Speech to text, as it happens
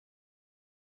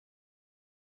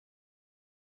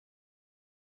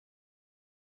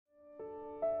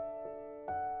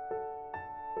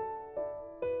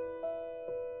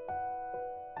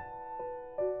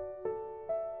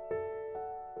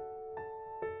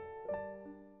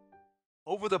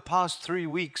Over the past 3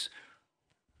 weeks,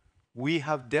 we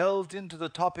have delved into the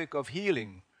topic of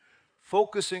healing,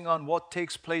 focusing on what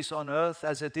takes place on earth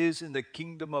as it is in the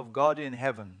kingdom of God in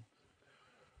heaven.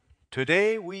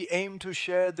 Today, we aim to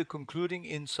share the concluding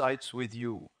insights with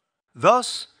you.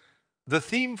 Thus, the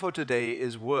theme for today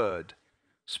is Word,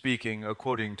 speaking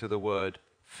according to the word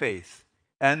faith,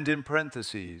 and in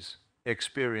parentheses,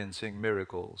 experiencing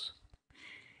miracles.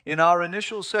 In our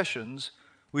initial sessions,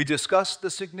 we discussed the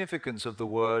significance of the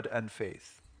Word and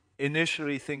faith,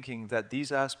 initially thinking that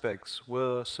these aspects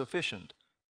were sufficient.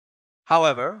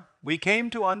 However, we came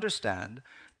to understand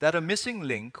that a missing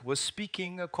link was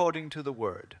speaking according to the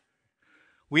Word.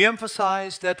 We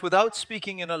emphasized that without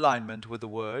speaking in alignment with the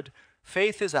Word,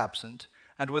 faith is absent,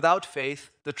 and without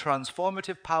faith, the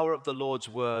transformative power of the Lord's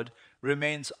Word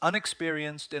remains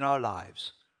unexperienced in our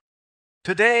lives.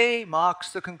 Today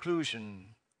marks the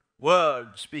conclusion.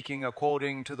 Word, speaking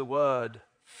according to the Word,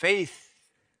 faith,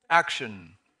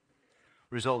 action,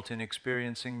 result in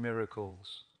experiencing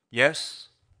miracles. Yes,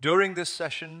 during this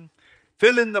session,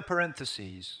 fill in the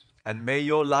parentheses, and may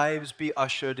your lives be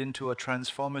ushered into a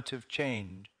transformative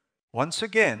change. Once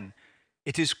again,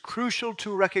 it is crucial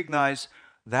to recognize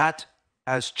that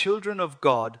as children of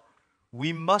God,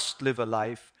 we must live a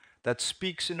life that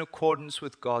speaks in accordance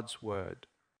with God's Word.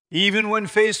 Even when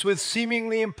faced with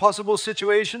seemingly impossible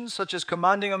situations, such as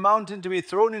commanding a mountain to be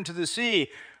thrown into the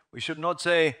sea, we should not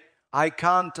say, "I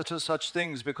can't utter such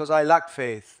things because I lack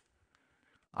faith."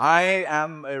 I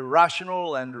am a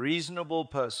rational and reasonable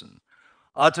person.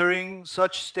 Uttering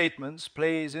such statements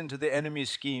plays into the enemy's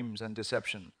schemes and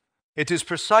deception. It is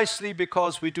precisely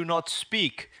because we do not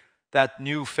speak that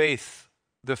new faith,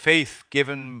 the faith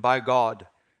given by God,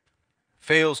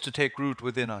 fails to take root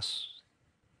within us.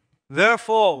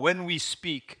 Therefore, when we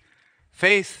speak,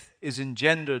 faith is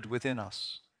engendered within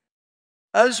us.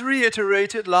 As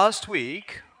reiterated last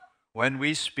week, when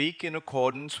we speak in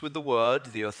accordance with the Word,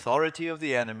 the authority of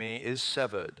the enemy is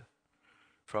severed.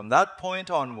 From that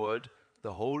point onward,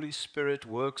 the Holy Spirit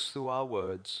works through our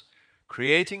words,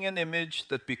 creating an image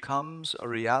that becomes a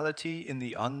reality in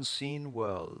the unseen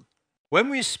world. When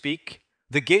we speak,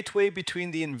 the gateway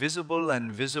between the invisible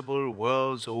and visible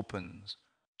worlds opens.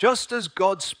 Just as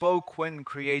God spoke when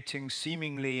creating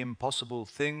seemingly impossible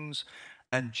things,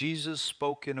 and Jesus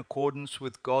spoke in accordance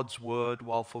with God's word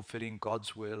while fulfilling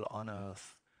God's will on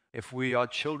earth. If we are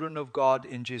children of God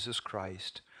in Jesus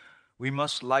Christ, we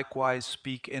must likewise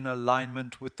speak in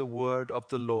alignment with the word of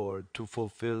the Lord to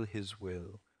fulfill His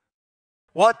will.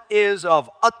 What is of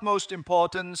utmost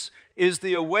importance is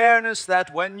the awareness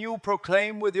that when you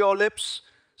proclaim with your lips,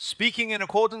 speaking in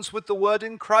accordance with the word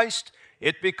in Christ,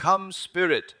 it becomes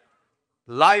spirit,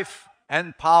 life,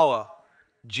 and power.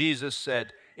 Jesus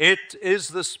said, "It is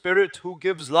the Spirit who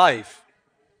gives life.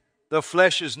 The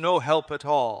flesh is no help at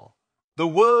all. The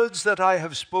words that I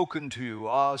have spoken to you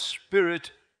are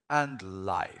spirit and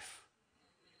life."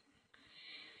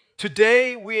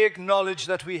 Today we acknowledge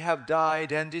that we have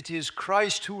died, and it is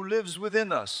Christ who lives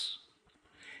within us.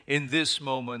 In this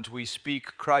moment we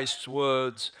speak Christ's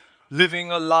words,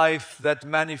 living a life that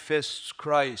manifests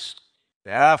Christ.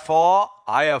 Therefore,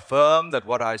 I affirm that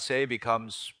what I say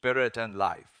becomes spirit and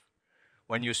life.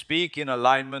 When you speak in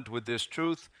alignment with this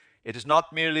truth, it is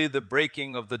not merely the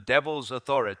breaking of the devil's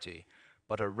authority,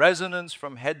 but a resonance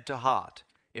from head to heart,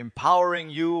 empowering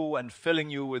you and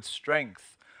filling you with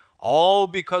strength, all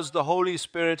because the Holy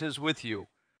Spirit is with you.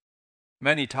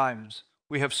 Many times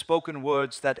we have spoken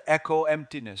words that echo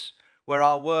emptiness, where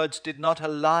our words did not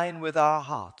align with our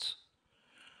hearts.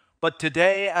 But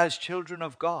today, as children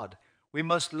of God, we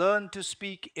must learn to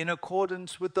speak in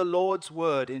accordance with the Lord's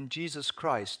word in Jesus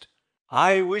Christ.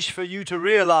 I wish for you to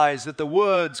realize that the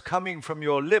words coming from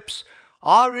your lips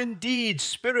are indeed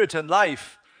spirit and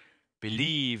life.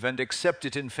 Believe and accept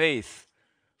it in faith.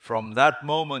 From that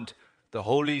moment, the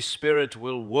Holy Spirit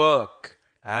will work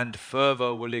and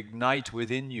fervor will ignite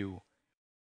within you.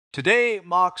 Today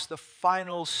marks the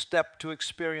final step to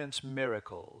experience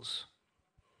miracles.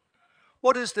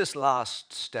 What is this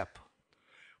last step?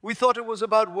 We thought it was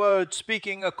about words,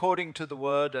 speaking according to the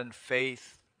word and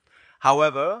faith.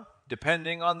 However,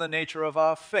 depending on the nature of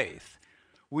our faith,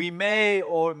 we may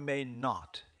or may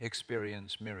not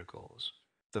experience miracles.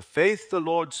 The faith the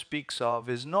Lord speaks of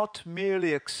is not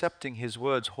merely accepting His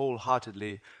words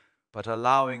wholeheartedly, but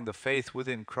allowing the faith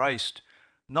within Christ,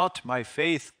 not my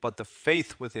faith, but the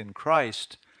faith within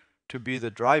Christ, to be the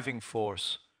driving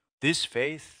force. This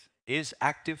faith is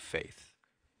active faith.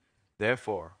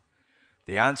 Therefore,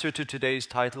 the answer to today's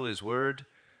title is Word,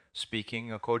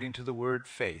 speaking according to the word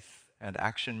faith and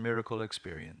action miracle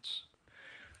experience.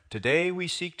 Today we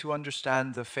seek to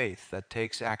understand the faith that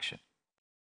takes action.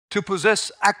 To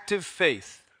possess active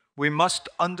faith, we must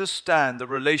understand the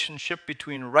relationship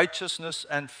between righteousness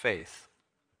and faith.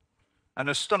 An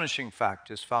astonishing fact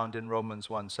is found in Romans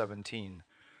 1:17.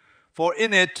 For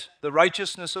in it the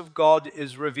righteousness of God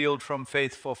is revealed from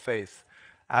faith for faith,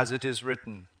 as it is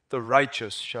written, the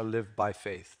righteous shall live by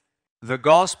faith. The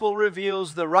gospel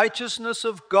reveals the righteousness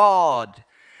of God,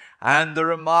 and the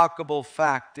remarkable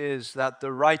fact is that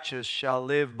the righteous shall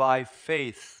live by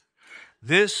faith.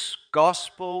 This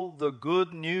gospel, the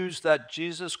good news that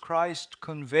Jesus Christ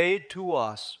conveyed to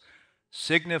us,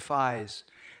 signifies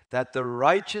that the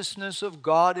righteousness of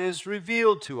God is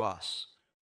revealed to us.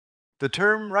 The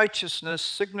term righteousness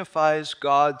signifies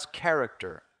God's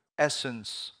character,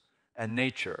 essence, and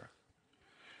nature.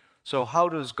 So how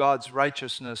does God's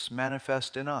righteousness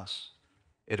manifest in us?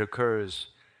 It occurs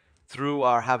through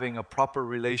our having a proper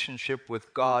relationship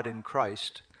with God in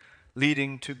Christ,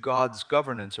 leading to God's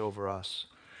governance over us,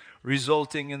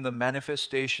 resulting in the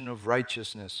manifestation of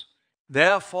righteousness.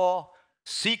 Therefore,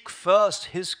 seek first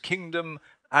his kingdom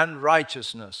and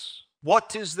righteousness.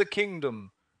 What is the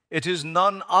kingdom? It is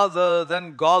none other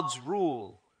than God's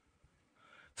rule.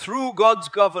 Through God's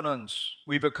governance,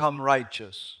 we become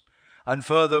righteous. And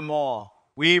furthermore,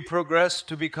 we progress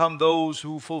to become those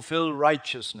who fulfill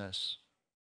righteousness.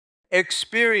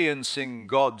 Experiencing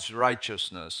God's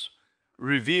righteousness,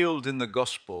 revealed in the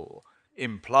gospel,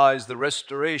 implies the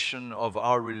restoration of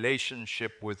our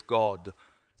relationship with God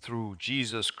through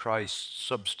Jesus Christ's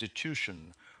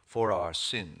substitution for our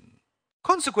sin.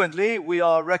 Consequently, we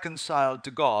are reconciled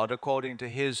to God according to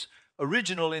his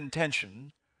original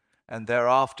intention, and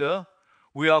thereafter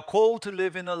we are called to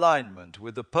live in alignment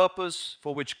with the purpose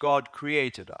for which God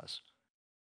created us.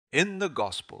 In the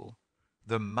gospel,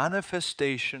 the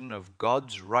manifestation of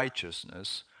God's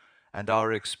righteousness and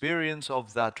our experience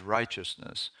of that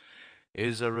righteousness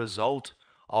is a result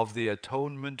of the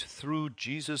atonement through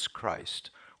Jesus Christ,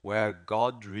 where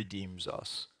God redeems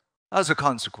us. As a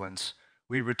consequence,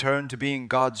 we return to being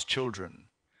God's children,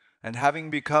 and having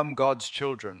become God's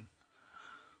children,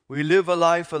 we live a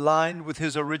life aligned with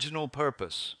his original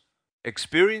purpose.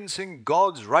 Experiencing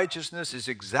God's righteousness is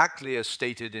exactly as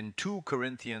stated in 2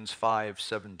 Corinthians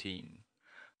 5:17.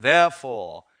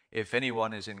 Therefore, if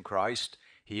anyone is in Christ,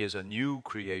 he is a new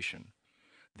creation.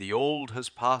 The old has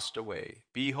passed away.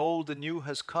 Behold, the new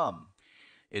has come.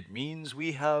 It means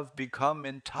we have become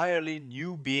entirely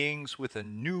new beings with a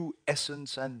new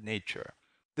essence and nature.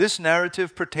 This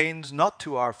narrative pertains not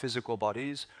to our physical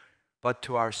bodies, but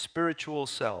to our spiritual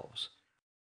selves.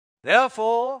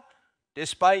 Therefore,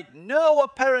 despite no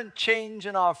apparent change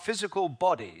in our physical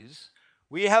bodies,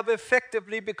 we have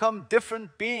effectively become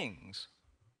different beings.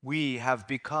 We have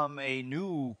become a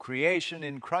new creation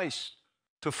in Christ.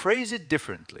 To phrase it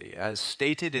differently, as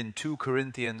stated in 2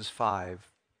 Corinthians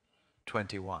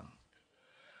 5:21,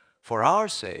 for our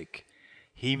sake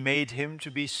he made him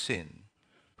to be sin,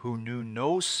 who knew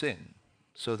no sin,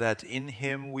 so that in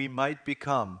him we might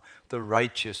become the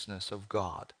righteousness of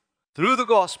God. Through the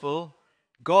gospel,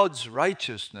 God's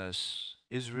righteousness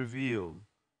is revealed.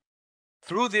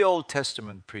 Through the Old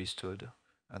Testament priesthood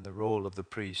and the role of the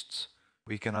priests,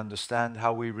 we can understand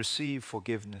how we receive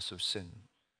forgiveness of sin.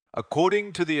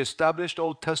 According to the established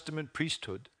Old Testament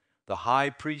priesthood, the high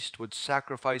priest would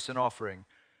sacrifice an offering,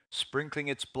 sprinkling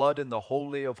its blood in the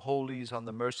Holy of Holies on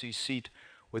the mercy seat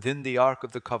within the Ark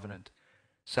of the Covenant,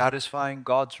 satisfying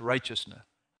God's righteousness.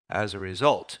 As a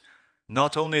result,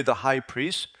 not only the high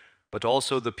priest, but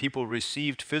also the people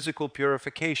received physical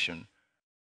purification.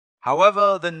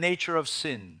 However, the nature of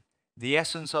sin, the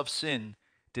essence of sin,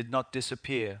 did not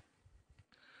disappear.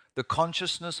 The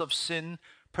consciousness of sin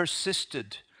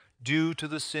persisted due to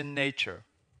the sin nature.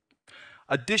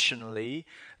 Additionally,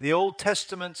 the Old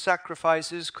Testament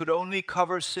sacrifices could only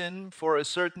cover sin for a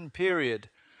certain period,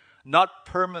 not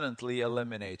permanently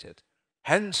eliminate it.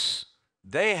 Hence,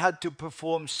 they had to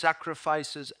perform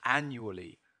sacrifices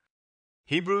annually.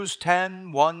 Hebrews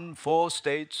 10:1-4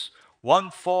 states,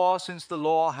 1:4, since the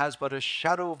law has but a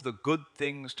shadow of the good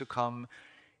things to come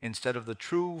instead of the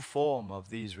true form of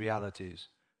these realities.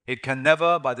 It can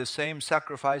never, by the same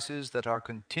sacrifices that are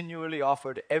continually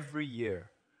offered every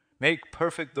year, make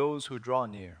perfect those who draw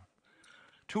near.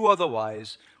 To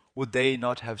otherwise would they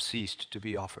not have ceased to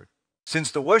be offered.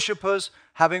 Since the worshippers,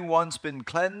 having once been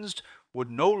cleansed,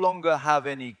 would no longer have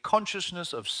any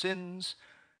consciousness of sins.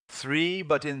 3,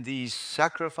 but in these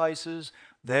sacrifices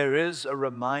there is a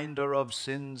reminder of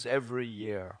sins every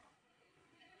year.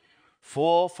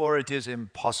 4, for it is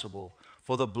impossible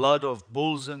for the blood of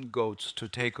bulls and goats to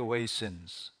take away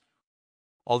sins.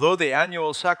 Although the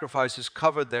annual sacrifices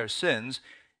covered their sins,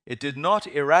 it did not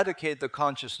eradicate the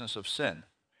consciousness of sin.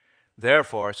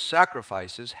 Therefore,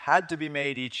 sacrifices had to be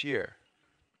made each year.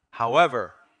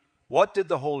 However, what did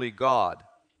the Holy God,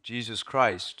 Jesus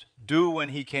Christ, do when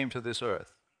he came to this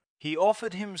earth? He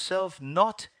offered himself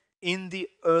not in the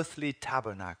earthly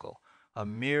tabernacle, a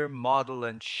mere model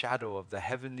and shadow of the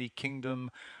heavenly kingdom,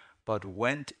 but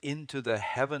went into the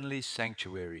heavenly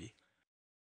sanctuary.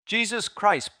 Jesus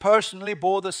Christ personally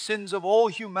bore the sins of all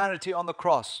humanity on the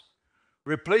cross,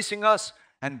 replacing us,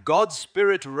 and God's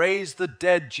Spirit raised the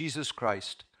dead Jesus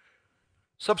Christ.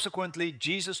 Subsequently,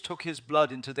 Jesus took his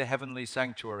blood into the heavenly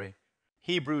sanctuary.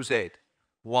 Hebrews 8,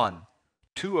 1,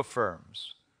 2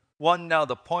 affirms. 1, now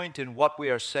the point in what we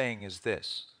are saying is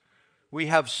this. We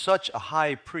have such a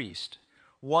high priest,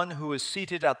 one who is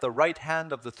seated at the right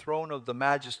hand of the throne of the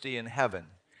majesty in heaven.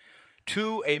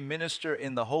 2, a minister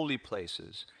in the holy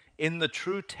places, in the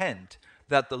true tent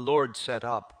that the Lord set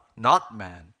up, not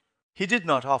man. He did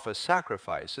not offer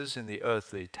sacrifices in the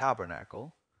earthly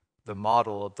tabernacle, the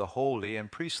model of the holy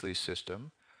and priestly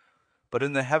system, but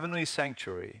in the heavenly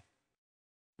sanctuary.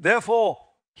 Therefore,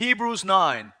 Hebrews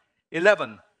 9,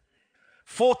 11,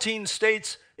 14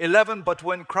 states, 11, but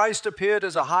when Christ appeared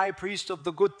as a high priest of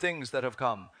the good things that have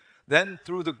come, then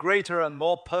through the greater and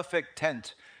more perfect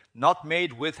tent, not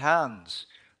made with hands,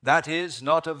 that is,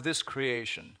 not of this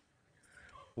creation.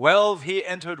 12, he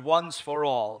entered once for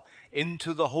all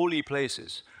into the holy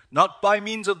places, not by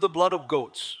means of the blood of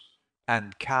goats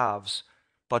and calves,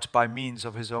 but by means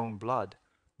of his own blood,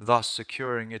 thus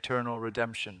securing eternal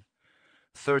redemption.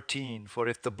 13, for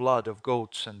if the blood of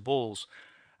goats and bulls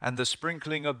and the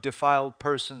sprinkling of defiled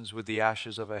persons with the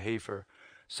ashes of a heifer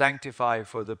sanctify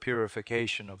for the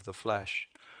purification of the flesh.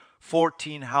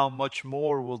 14, how much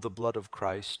more will the blood of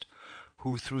Christ,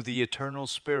 who through the eternal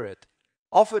Spirit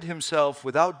offered himself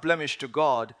without blemish to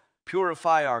God,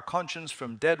 purify our conscience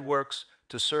from dead works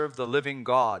to serve the living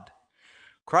God.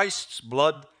 Christ's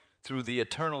blood through the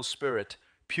eternal Spirit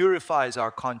purifies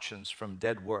our conscience from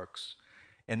dead works,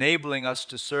 enabling us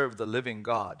to serve the living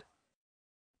God.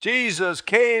 Jesus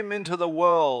came into the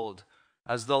world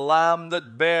as the Lamb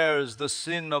that bears the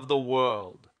sin of the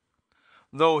world.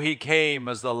 Though he came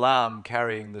as the Lamb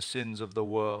carrying the sins of the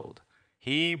world,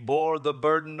 he bore the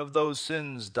burden of those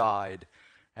sins, died,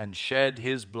 and shed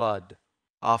his blood.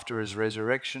 After his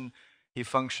resurrection, he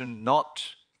functioned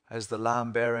not as the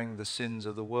Lamb bearing the sins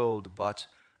of the world, but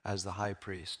as the high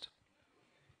priest.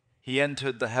 He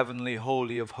entered the heavenly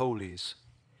holy of holies,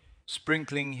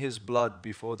 sprinkling his blood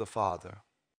before the Father.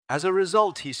 As a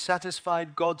result, he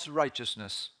satisfied God's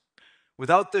righteousness.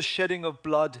 Without the shedding of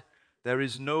blood, there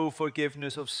is no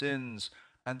forgiveness of sins,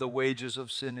 and the wages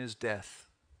of sin is death.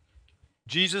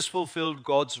 Jesus fulfilled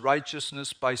God's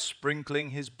righteousness by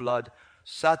sprinkling his blood,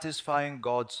 satisfying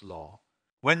God's law.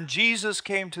 When Jesus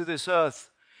came to this earth,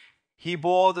 he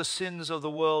bore the sins of the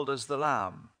world as the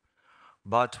Lamb.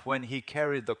 But when he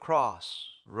carried the cross,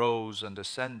 rose and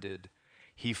ascended,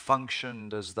 he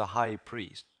functioned as the high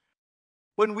priest.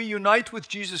 When we unite with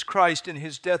Jesus Christ in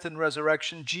his death and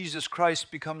resurrection, Jesus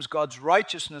Christ becomes God's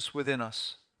righteousness within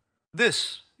us.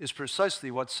 This is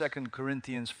precisely what 2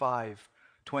 Corinthians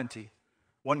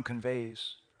 5:21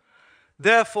 conveys.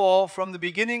 Therefore, from the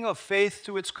beginning of faith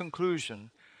to its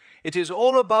conclusion, it is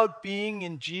all about being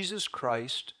in Jesus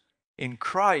Christ, in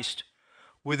Christ,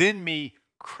 within me,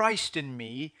 Christ in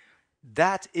me.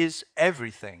 That is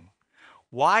everything.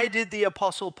 Why did the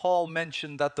Apostle Paul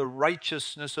mention that the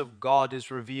righteousness of God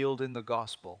is revealed in the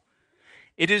gospel?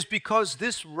 It is because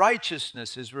this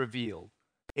righteousness is revealed.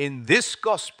 In this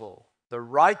gospel, the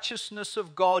righteousness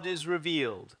of God is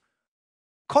revealed.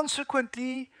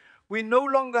 Consequently, we no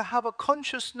longer have a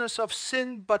consciousness of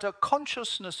sin, but a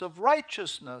consciousness of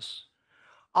righteousness.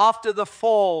 After the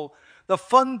fall, the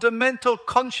fundamental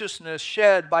consciousness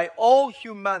shared by all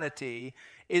humanity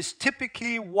is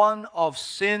typically one of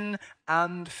sin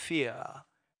and fear.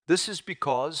 This is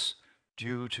because,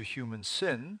 due to human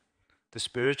sin, the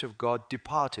Spirit of God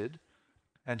departed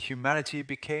and humanity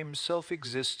became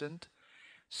self-existent,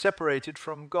 separated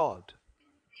from God.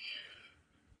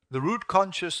 The root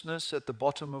consciousness at the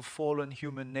bottom of fallen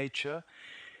human nature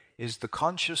is the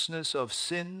consciousness of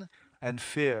sin and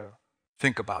fear.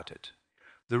 Think about it.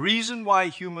 The reason why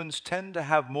humans tend to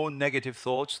have more negative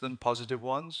thoughts than positive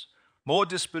ones, more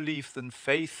disbelief than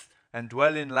faith, and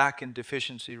dwell in lack and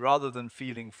deficiency rather than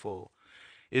feeling full,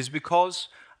 is because,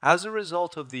 as a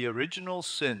result of the original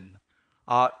sin,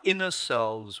 our inner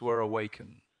selves were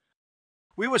awakened.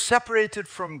 We were separated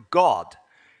from God,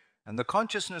 and the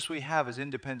consciousness we have as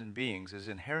independent beings is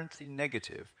inherently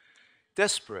negative,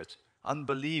 desperate,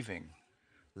 unbelieving,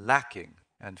 lacking,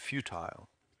 and futile.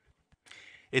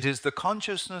 It is the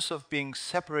consciousness of being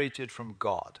separated from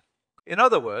God, In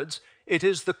other words, it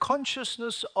is the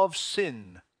consciousness of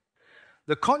sin.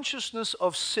 The consciousness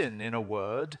of sin, in a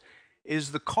word,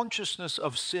 is the consciousness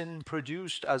of sin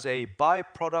produced as a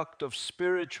byproduct of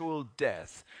spiritual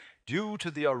death due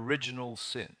to the original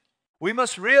sin. We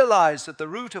must realize that the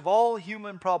root of all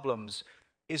human problems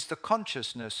is the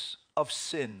consciousness of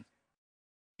sin.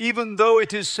 Even though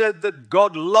it is said that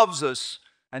God loves us,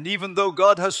 and even though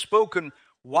God has spoken,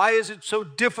 why is it so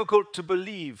difficult to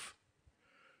believe?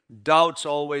 Doubts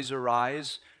always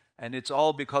arise, and it's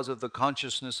all because of the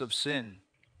consciousness of sin.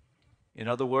 In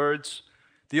other words,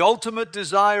 the ultimate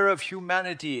desire of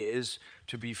humanity is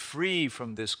to be free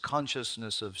from this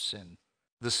consciousness of sin.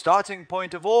 The starting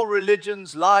point of all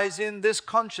religions lies in this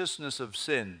consciousness of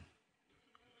sin.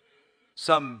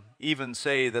 Some even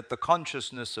say that the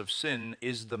consciousness of sin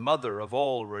is the mother of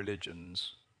all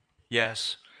religions.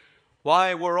 Yes,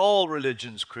 why were all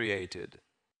religions created?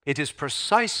 It is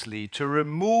precisely to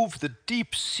remove the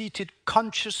deep-seated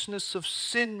consciousness of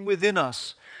sin within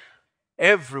us.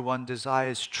 Everyone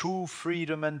desires true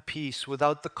freedom and peace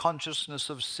without the consciousness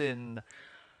of sin.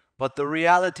 But the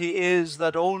reality is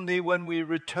that only when we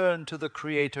return to the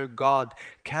Creator God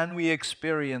can we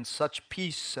experience such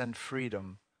peace and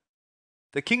freedom.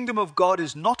 The kingdom of God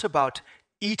is not about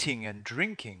eating and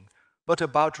drinking, but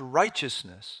about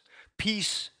righteousness,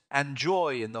 peace, and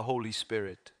joy in the Holy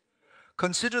Spirit.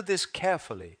 Consider this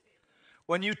carefully.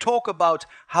 When you talk about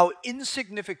how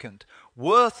insignificant,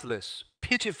 worthless,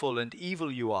 pitiful, and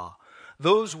evil you are,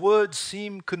 those words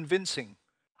seem convincing.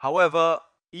 However,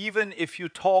 even if you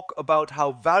talk about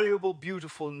how valuable,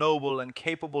 beautiful, noble, and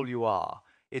capable you are,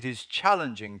 it is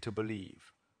challenging to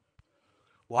believe.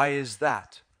 Why is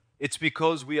that? It's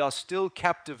because we are still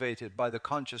captivated by the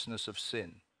consciousness of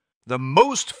sin. The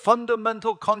most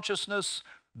fundamental consciousness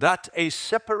that a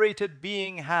separated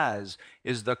being has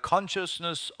is the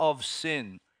consciousness of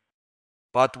sin.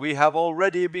 But we have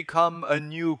already become a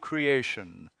new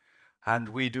creation, and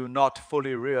we do not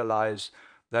fully realize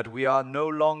that we are no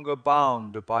longer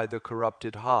bound by the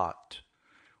corrupted heart.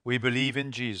 We believe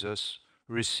in Jesus,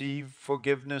 receive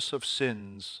forgiveness of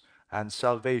sins and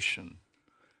salvation,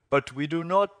 but we do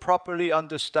not properly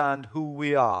understand who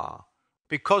we are,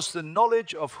 because the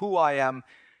knowledge of who I am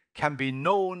can be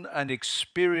known and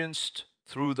experienced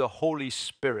through the Holy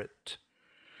Spirit.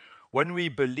 When we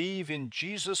believe in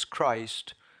Jesus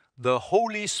Christ, the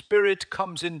Holy Spirit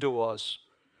comes into us.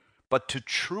 But to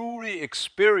truly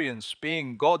experience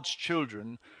being God's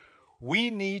children, we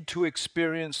need to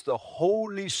experience the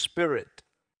Holy Spirit.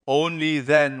 Only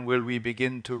then will we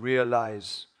begin to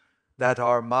realize that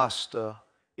our Master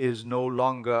is no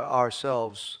longer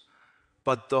ourselves,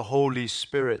 but the Holy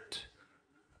Spirit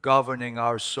governing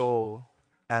our soul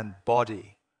and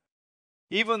body.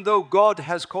 Even though God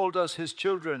has called us His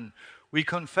children, we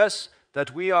confess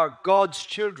that we are God's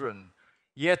children,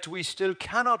 yet we still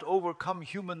cannot overcome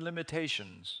human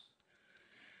limitations.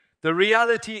 The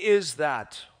reality is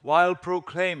that, while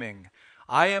proclaiming,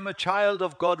 I am a child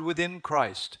of God within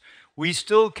Christ, we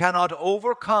still cannot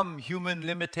overcome human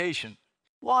limitation.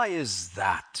 Why is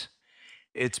that?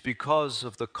 It's because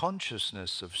of the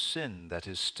consciousness of sin that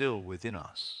is still within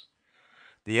us.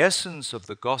 The essence of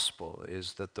the gospel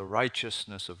is that the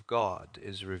righteousness of God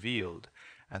is revealed,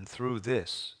 and through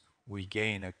this we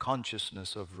gain a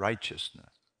consciousness of righteousness.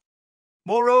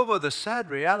 Moreover, the sad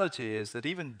reality is that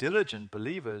even diligent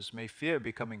believers may fear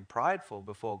becoming prideful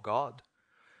before God.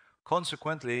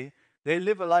 Consequently, they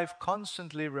live a life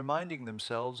constantly reminding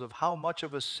themselves of how much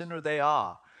of a sinner they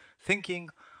are, thinking,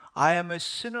 I am a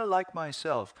sinner like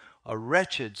myself, a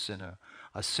wretched sinner,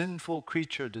 a sinful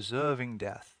creature deserving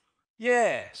death.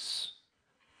 Yes,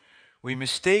 we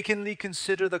mistakenly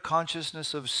consider the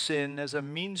consciousness of sin as a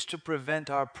means to prevent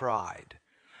our pride.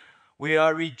 We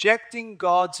are rejecting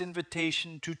God's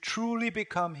invitation to truly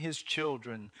become His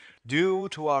children due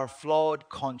to our flawed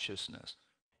consciousness.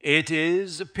 It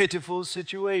is a pitiful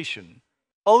situation.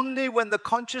 Only when the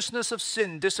consciousness of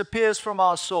sin disappears from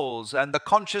our souls and the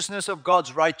consciousness of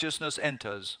God's righteousness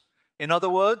enters. In other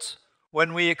words,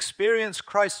 when we experience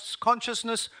Christ's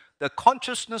consciousness, the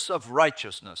consciousness of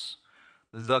righteousness,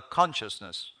 the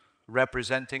consciousness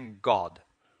representing God.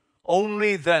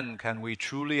 Only then can we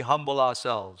truly humble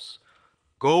ourselves,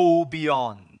 go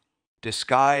beyond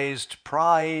disguised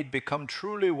pride, become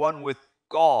truly one with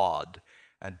God,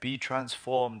 and be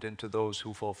transformed into those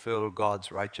who fulfill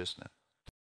God's righteousness.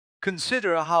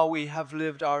 Consider how we have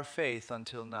lived our faith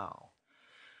until now.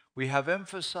 We have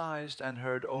emphasized and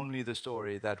heard only the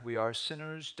story that we are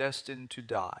sinners destined to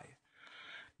die.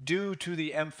 Due to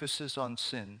the emphasis on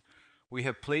sin, we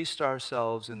have placed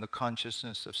ourselves in the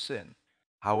consciousness of sin.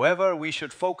 However, we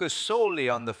should focus solely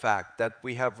on the fact that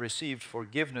we have received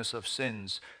forgiveness of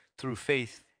sins through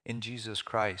faith in Jesus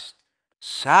Christ.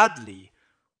 Sadly,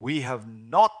 we have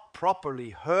not properly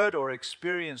heard or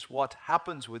experienced what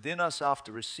happens within us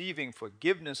after receiving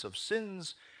forgiveness of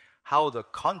sins, how the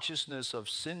consciousness of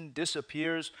sin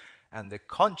disappears and the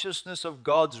consciousness of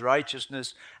God's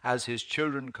righteousness as His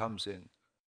children comes in.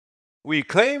 We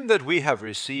claim that we have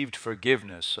received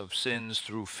forgiveness of sins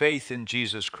through faith in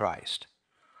Jesus Christ.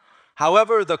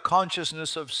 However, the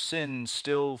consciousness of sin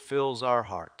still fills our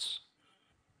hearts.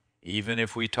 Even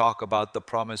if we talk about the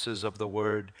promises of the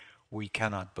Word, we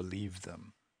cannot believe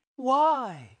them.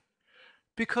 Why?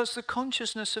 Because the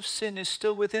consciousness of sin is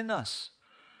still within us.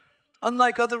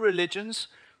 Unlike other religions,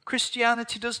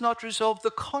 Christianity does not resolve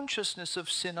the consciousness of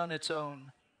sin on its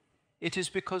own. It is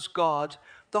because God,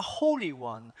 the Holy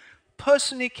One,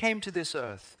 personally came to this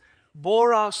earth,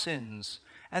 bore our sins,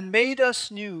 and made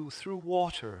us new through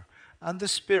water and the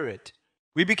Spirit.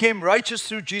 We became righteous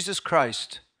through Jesus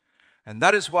Christ, and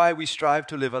that is why we strive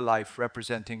to live a life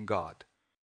representing God.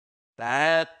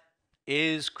 That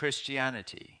is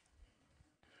Christianity.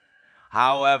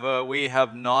 However, we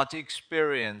have not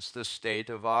experienced the state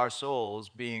of our souls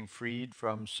being freed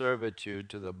from servitude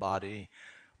to the body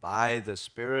by the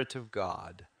Spirit of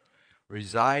God,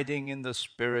 residing in the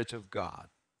Spirit of God.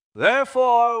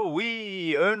 Therefore,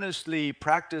 we earnestly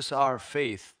practice our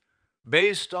faith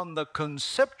based on the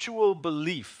conceptual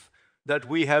belief that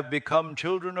we have become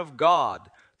children of God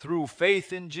through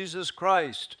faith in Jesus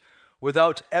Christ,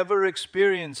 without ever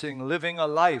experiencing living a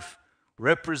life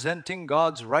representing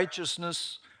God's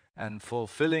righteousness and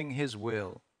fulfilling His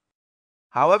will.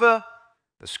 However,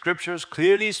 the Scriptures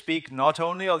clearly speak not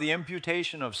only of the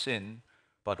imputation of sin,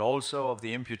 but also of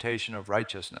the imputation of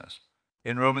righteousness.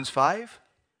 In Romans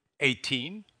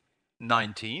 5:18,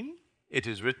 19, it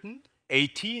is written,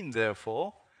 18,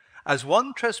 therefore, as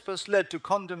one trespass led to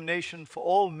condemnation for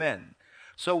all men,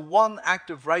 so one act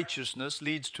of righteousness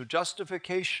leads to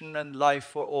justification and life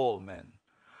for all men.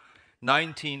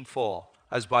 19:4,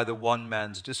 as by the one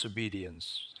man's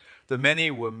disobedience, the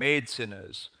many were made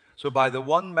sinners, so by the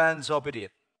one man's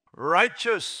obedience,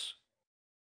 righteous.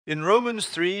 In Romans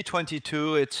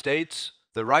 3:22, it states,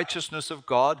 the righteousness of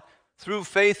God through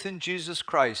faith in Jesus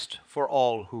Christ for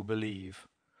all who believe.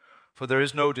 For there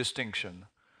is no distinction.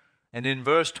 And in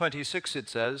verse 26 it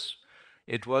says,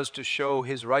 it was to show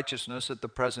His righteousness at the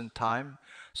present time,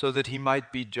 so that He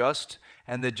might be just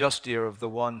and the justier of the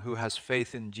one who has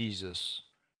faith in Jesus.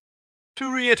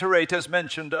 To reiterate, as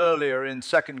mentioned earlier in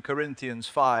 2 Corinthians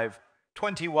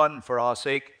 5:21, for our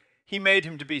sake, He made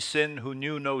Him to be sin who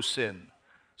knew no sin,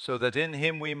 so that in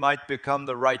Him we might become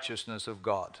the righteousness of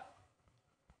God.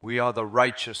 We are the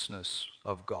righteousness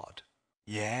of God.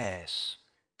 Yes,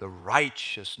 the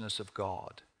righteousness of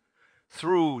God.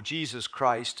 Through Jesus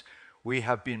Christ, we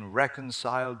have been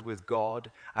reconciled with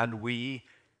God, and we,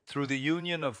 through the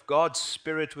union of God's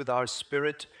Spirit with our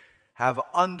spirit, have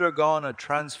undergone a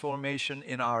transformation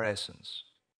in our essence.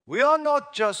 We are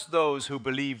not just those who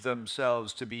believe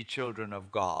themselves to be children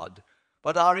of God,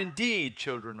 but are indeed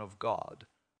children of God.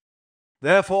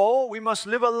 Therefore, we must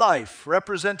live a life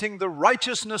representing the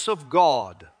righteousness of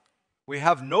God. We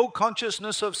have no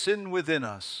consciousness of sin within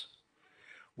us.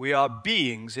 We are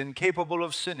beings incapable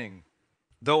of sinning.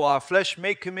 Though our flesh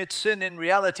may commit sin, in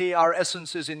reality our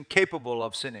essence is incapable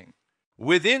of sinning.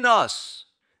 Within us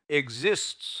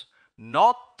exists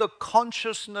not the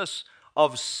consciousness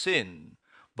of sin,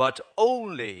 but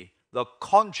only the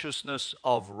consciousness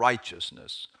of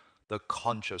righteousness, the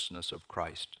consciousness of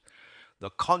Christ,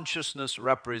 the consciousness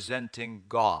representing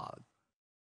God.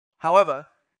 However,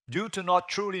 due to not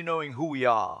truly knowing who we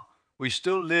are, we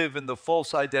still live in the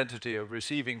false identity of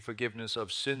receiving forgiveness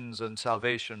of sins and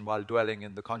salvation while dwelling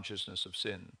in the consciousness of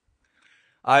sin.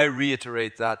 I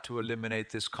reiterate that to eliminate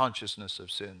this consciousness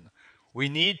of sin, we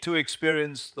need to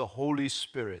experience the Holy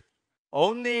Spirit.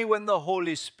 Only when the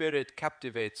Holy Spirit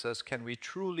captivates us can we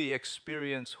truly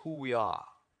experience who we are.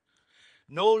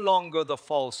 No longer the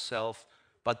false self,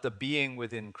 but the being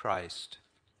within Christ,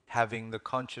 having the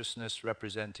consciousness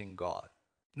representing God.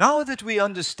 Now that we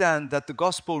understand that the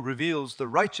gospel reveals the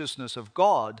righteousness of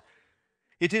God,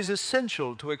 it is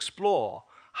essential to explore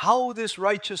how this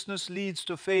righteousness leads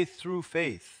to faith through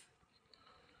faith.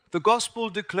 The gospel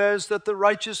declares that the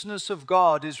righteousness of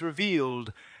God is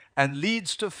revealed and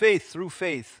leads to faith through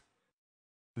faith.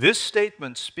 This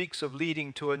statement speaks of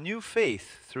leading to a new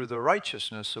faith through the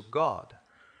righteousness of God.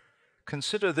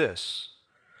 Consider this.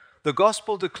 The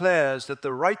gospel declares that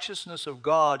the righteousness of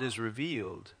God is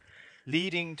revealed,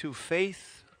 leading to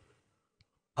faith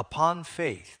upon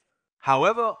faith.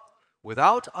 However,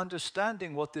 without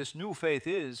understanding what this new faith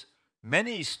is,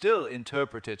 many still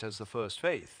interpret it as the first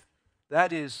faith.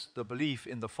 That is the belief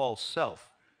in the false self,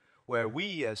 where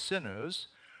we as sinners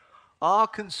are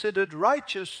considered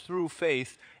righteous through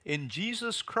faith in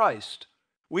Jesus Christ.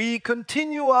 We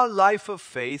continue our life of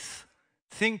faith,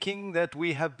 thinking that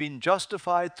we have been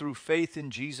justified through faith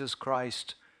in Jesus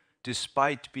Christ,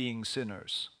 despite being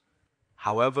sinners.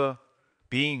 However,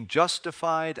 being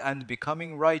justified and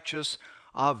becoming righteous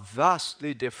are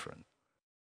vastly different.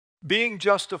 Being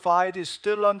justified is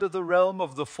still under the realm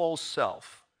of the false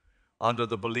self, under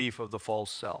the belief of the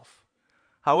false self.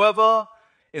 However,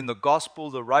 in the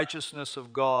gospel, the righteousness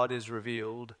of God is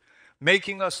revealed,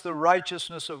 making us the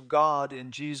righteousness of God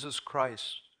in Jesus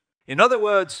Christ. In other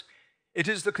words, it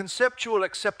is the conceptual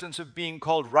acceptance of being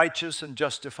called righteous and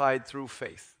justified through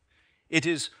faith. It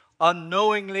is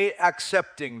unknowingly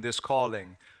accepting this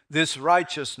calling, this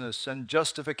righteousness and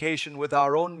justification with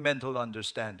our own mental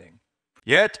understanding.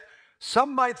 Yet,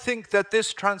 some might think that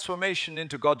this transformation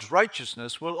into God's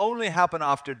righteousness will only happen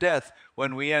after death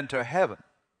when we enter heaven.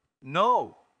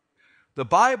 No, the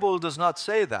Bible does not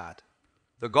say that.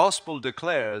 The gospel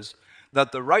declares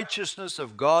that the righteousness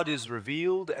of God is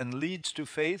revealed and leads to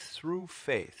faith through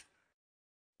faith.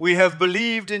 We have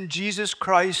believed in Jesus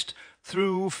Christ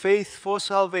through faith for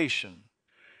salvation.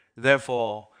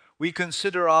 Therefore, we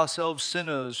consider ourselves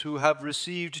sinners who have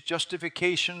received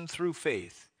justification through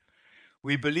faith.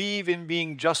 We believe in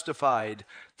being justified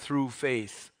through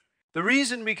faith. The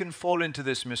reason we can fall into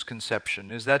this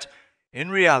misconception is that, in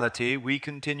reality, we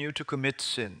continue to commit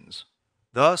sins.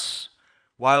 Thus,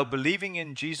 while believing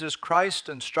in Jesus Christ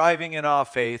and striving in our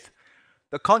faith,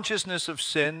 the consciousness of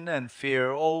sin and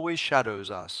fear always shadows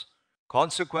us.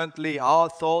 Consequently, our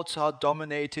thoughts are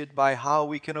dominated by how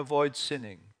we can avoid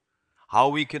sinning, how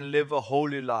we can live a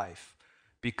holy life,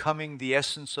 becoming the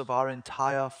essence of our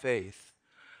entire faith.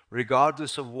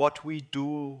 Regardless of what we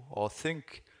do or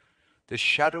think, the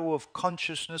shadow of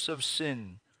consciousness of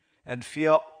sin and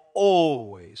fear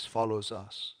always follows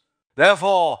us.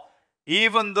 Therefore,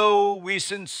 even though we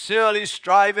sincerely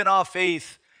strive in our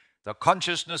faith, the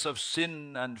consciousness of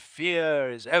sin and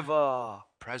fear is ever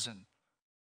present.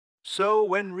 So,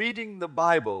 when reading the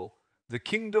Bible, the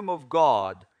kingdom of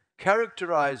God,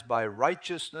 characterized by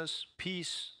righteousness,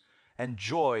 peace, and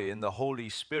joy in the Holy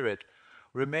Spirit,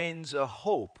 remains a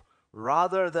hope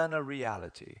rather than a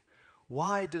reality.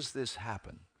 Why does this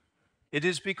happen? It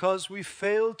is because we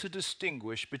fail to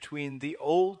distinguish between the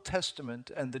Old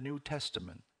Testament and the New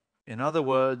Testament. In other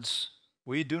words,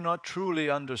 we do not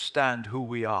truly understand who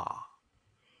we are.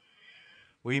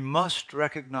 We must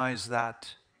recognize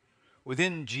that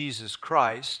within Jesus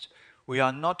Christ, we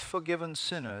are not forgiven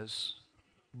sinners,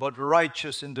 but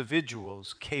righteous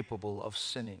individuals capable of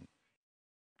sinning.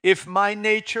 If my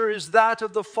nature is that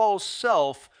of the false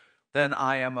self, then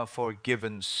I am a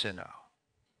forgiven sinner.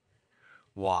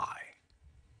 Why?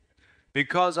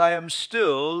 Because I am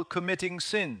still committing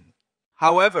sin.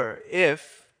 However,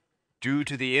 if, due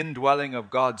to the indwelling of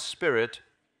God's Spirit,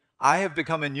 I have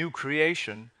become a new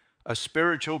creation, a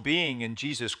spiritual being in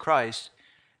Jesus Christ,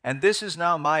 and this is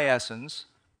now my essence,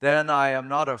 then I am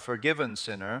not a forgiven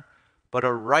sinner, but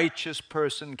a righteous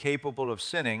person capable of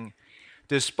sinning,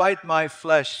 despite my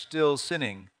flesh still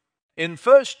sinning. In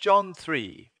 1 John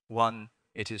 3:1,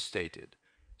 it is stated,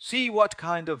 "See what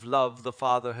kind of love the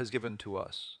Father has given to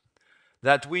us,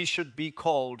 that we should be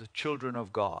called children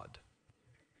of God."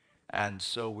 And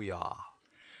so we are.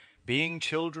 Being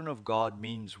children of God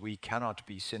means we cannot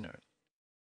be sinners.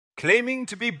 Claiming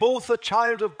to be both a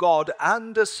child of God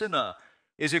and a sinner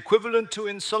is equivalent to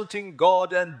insulting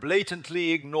God and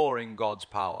blatantly ignoring God's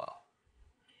power.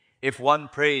 If one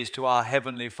prays to our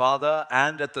Heavenly Father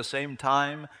and at the same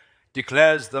time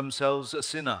declares themselves a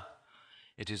sinner,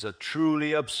 it is a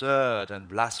truly absurd and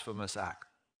blasphemous act.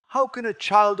 How can a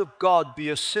child of God be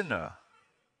a sinner?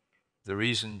 The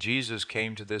reason Jesus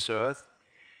came to this earth,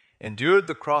 endured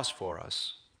the cross for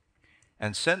us,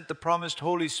 and sent the promised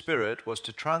Holy Spirit was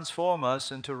to transform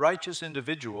us into righteous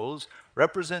individuals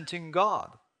representing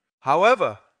God.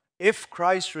 However, if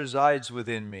Christ resides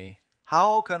within me,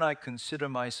 how can I consider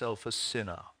myself a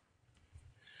sinner?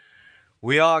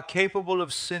 We are capable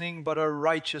of sinning but are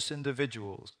righteous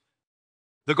individuals.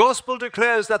 The gospel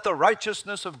declares that the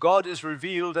righteousness of God is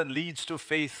revealed and leads to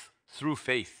faith through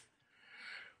faith.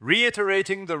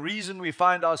 Reiterating the reason we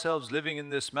find ourselves living in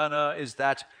this manner is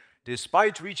that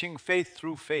despite reaching faith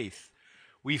through faith,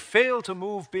 we fail to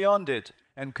move beyond it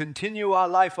and continue our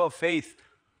life of faith,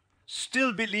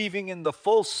 still believing in the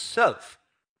false self.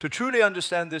 To truly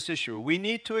understand this issue, we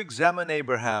need to examine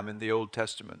Abraham in the Old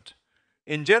Testament.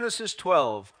 In Genesis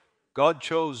 12, God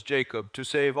chose Jacob to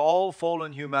save all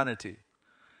fallen humanity.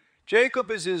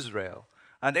 Jacob is Israel,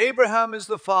 and Abraham is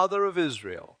the father of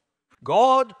Israel.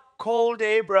 God called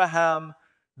Abraham,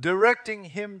 directing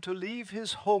him to leave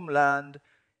his homeland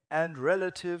and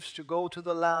relatives to go to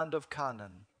the land of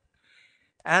Canaan.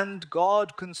 And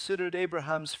God considered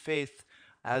Abraham's faith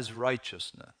as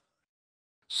righteousness.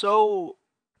 So,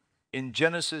 in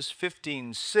Genesis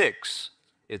 15:6,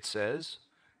 it says,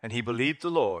 "And he believed the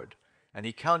Lord, and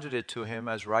he counted it to him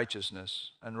as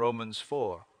righteousness." And Romans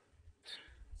 4.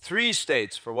 Three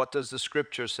states for what does the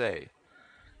scripture say?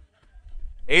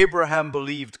 Abraham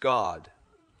believed God,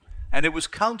 and it was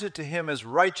counted to him as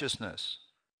righteousness.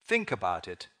 Think about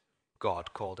it.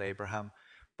 God called Abraham,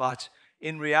 but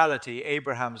in reality,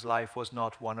 Abraham's life was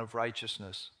not one of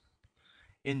righteousness.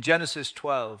 In Genesis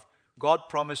 12, God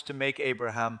promised to make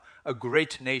Abraham a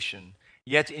great nation,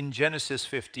 yet in Genesis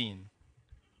 15,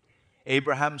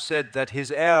 Abraham said that his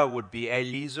heir would be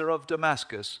Eliezer of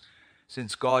Damascus,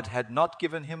 since God had not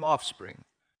given him offspring.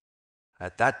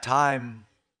 At that time,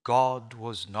 God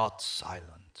was not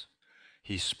silent.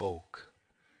 He spoke,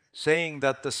 saying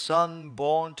that the son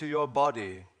born to your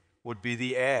body would be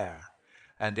the heir.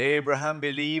 And Abraham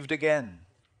believed again,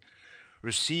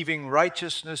 receiving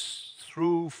righteousness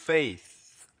through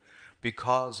faith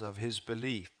because of his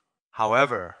belief.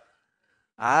 However,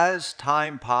 as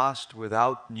time passed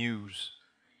without news,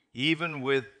 even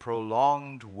with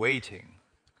prolonged waiting,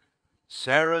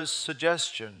 Sarah's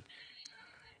suggestion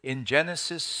in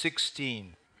Genesis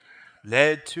 16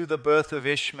 led to the birth of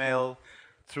Ishmael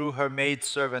through her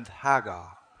maidservant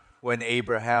Hagar when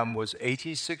Abraham was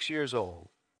 86 years old.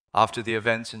 After the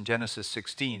events in Genesis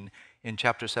 16, in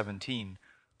chapter 17,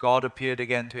 God appeared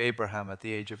again to Abraham at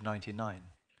the age of 99.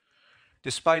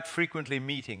 Despite frequently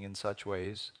meeting in such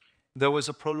ways, there was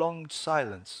a prolonged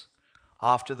silence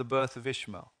after the birth of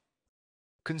Ishmael.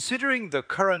 Considering the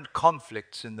current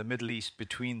conflicts in the Middle East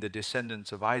between the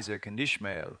descendants of Isaac and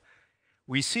Ishmael,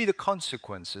 we see the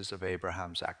consequences of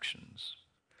Abraham's actions.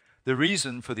 The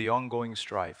reason for the ongoing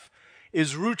strife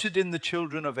is rooted in the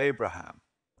children of Abraham.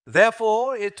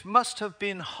 Therefore, it must have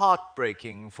been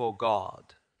heartbreaking for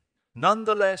God.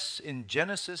 Nonetheless, in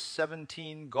Genesis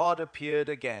 17, God appeared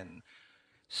again,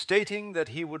 stating that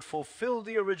he would fulfill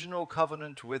the original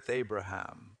covenant with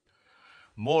Abraham.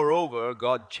 Moreover,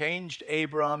 God changed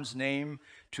Abraham's name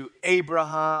to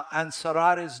Abraham and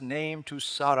Sarah's name to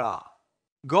Sarah.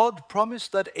 God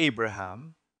promised that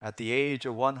Abraham, at the age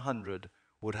of 100,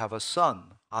 would have a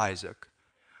son, Isaac,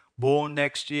 born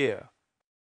next year.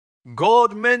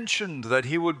 God mentioned that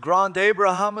he would grant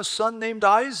Abraham a son named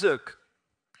Isaac.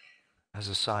 As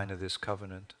a sign of this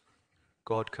covenant,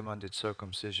 God commanded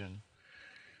circumcision.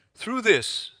 Through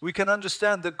this, we can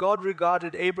understand that God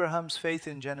regarded Abraham's faith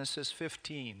in Genesis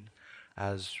 15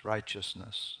 as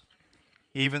righteousness,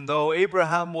 even though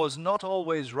Abraham was not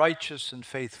always righteous and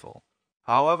faithful.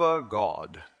 However,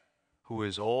 God, who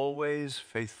is always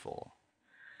faithful,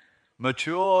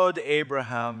 matured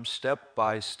Abraham step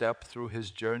by step through his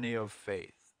journey of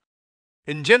faith.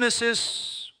 In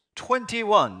Genesis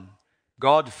 21,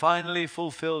 God finally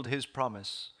fulfilled his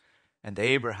promise, and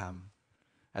Abraham,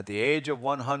 at the age of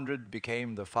 100,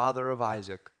 became the father of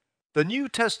Isaac. The New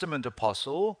Testament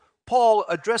apostle, Paul,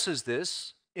 addresses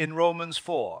this in Romans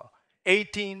 4,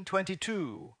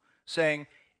 18:22, saying,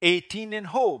 18 in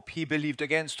hope he believed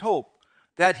against hope,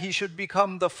 that he should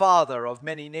become the father of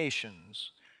many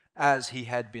nations, as he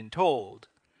had been told.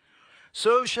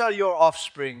 So shall your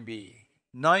offspring be.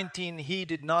 19 he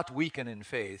did not weaken in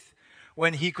faith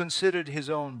when he considered his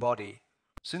own body,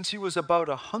 since he was about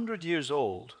 100 years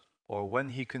old, or when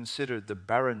he considered the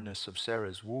barrenness of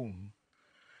Sarah's womb.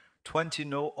 20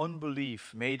 no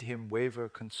unbelief made him waver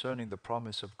concerning the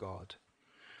promise of God,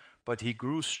 but he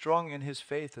grew strong in his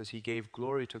faith as he gave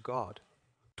glory to God.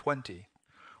 20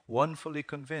 one fully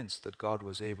convinced that God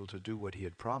was able to do what he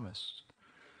had promised.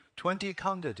 20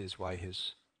 counted his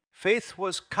faith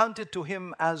was counted to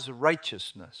him as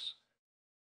righteousness.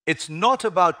 It's not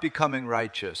about becoming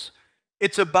righteous.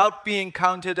 It's about being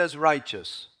counted as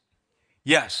righteous.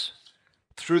 Yes,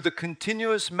 through the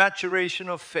continuous maturation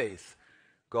of faith,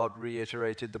 God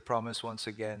reiterated the promise once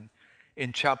again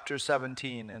in chapter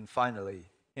 17 and finally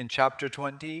in chapter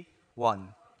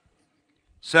 21.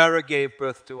 Sarah gave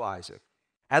birth to Isaac.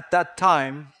 At that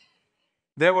time,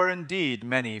 there were indeed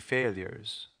many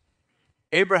failures.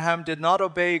 Abraham did not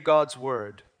obey God's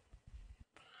word.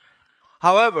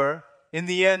 However, in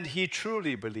the end, he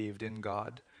truly believed in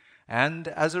God, and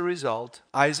as a result,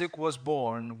 Isaac was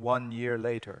born 1 year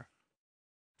later.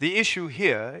 The issue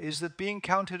here is that being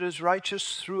counted as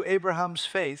righteous through Abraham's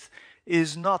faith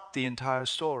is not the entire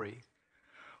story.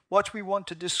 What we want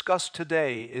to discuss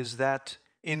today is that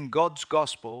in God's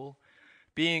gospel,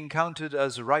 being counted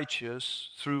as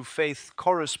righteous through faith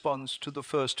corresponds to the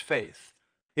first faith.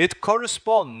 It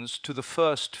corresponds to the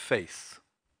first faith.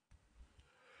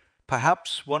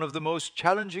 Perhaps one of the most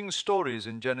challenging stories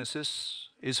in Genesis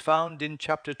is found in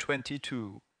chapter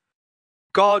 22.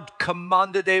 God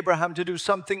commanded Abraham to do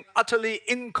something utterly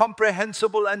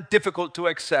incomprehensible and difficult to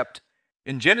accept.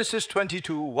 In Genesis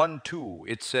 22, 1-2,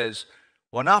 it says,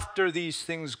 "When after these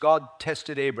things God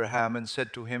tested Abraham and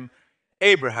said to him,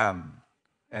 'Abraham,'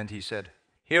 and he said,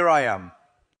 'Here I am.'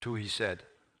 2, he said,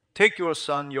 'Take your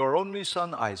son, your only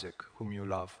son Isaac, whom you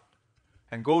love,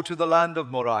 and go to the land of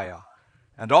Moriah,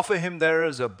 and offer him there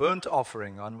as a burnt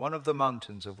offering on one of the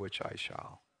mountains of which I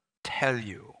shall tell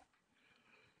you.'"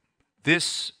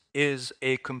 This is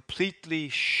a completely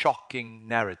shocking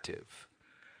narrative.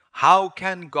 How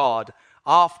can God,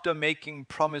 after making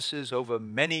promises over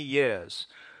many years,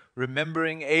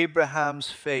 remembering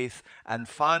Abraham's faith and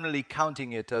finally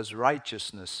counting it as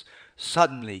righteousness,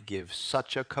 suddenly give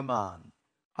such a command?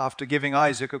 After giving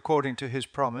Isaac according to his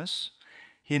promise,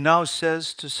 he now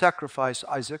says to sacrifice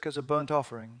Isaac as a burnt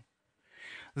offering.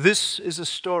 This is a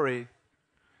story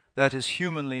that is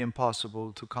humanly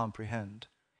impossible to comprehend.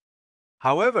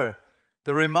 However,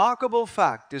 the remarkable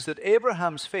fact is that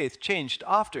Abraham's faith changed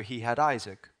after he had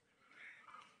Isaac.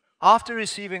 After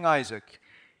receiving Isaac,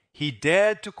 he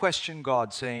dared to question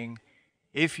God, saying,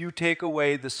 "If you take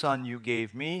away the son you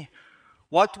gave me,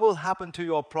 what will happen to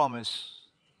your promise?"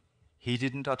 He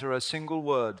didn't utter a single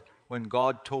word when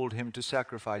God told him to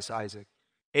sacrifice Isaac.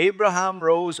 Abraham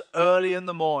rose early in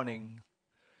the morning,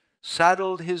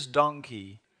 saddled his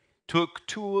donkey, took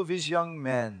 2 of his young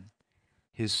men,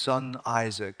 his son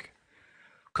Isaac,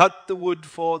 cut the wood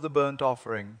for the burnt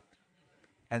offering,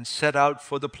 and set out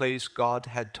for the place God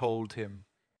had told him.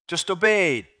 Just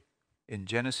obeyed. In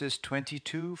Genesis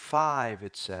 22:5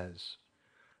 it says,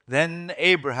 "Then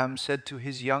Abraham said to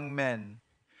his young men,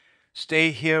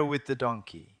 'Stay here with the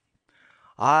donkey.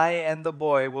 I and the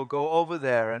boy will go over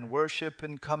there and worship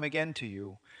and come again to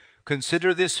you.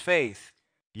 Consider this faith.'"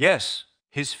 Yes,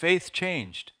 his faith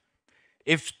changed.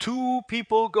 "If 2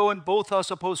 people go and both are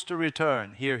supposed to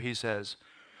return," here he says,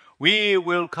 "we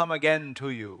will come again to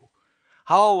you."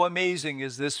 How amazing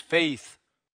is this faith!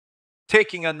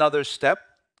 Taking another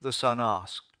step, the son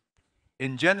asked.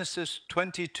 In Genesis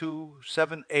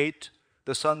 22:7-8,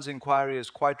 the son's inquiry is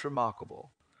quite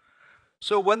remarkable.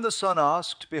 "So when the son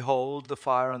asked, behold, the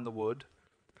fire and the wood.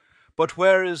 But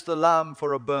where is the lamb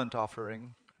for a burnt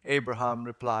offering?" Abraham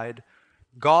replied,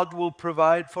 "God will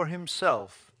provide for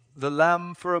himself the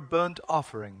lamb for a burnt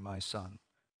offering, my son."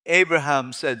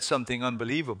 Abraham said something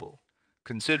unbelievable,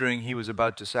 considering he was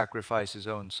about to sacrifice his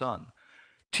own son.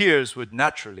 Tears would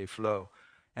naturally flow,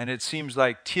 and it seems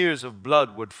like tears of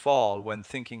blood would fall when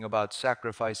thinking about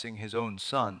sacrificing his own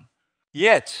son.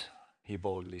 "Yet," he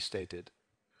boldly stated,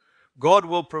 "God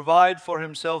will provide for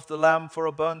himself the lamb for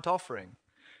a burnt offering."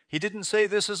 He didn't say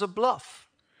this as a bluff.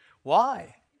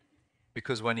 Why?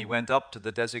 Because when he went up to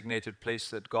the designated place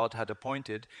that God had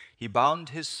appointed, he bound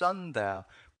his son there,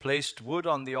 placed wood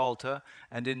on the altar,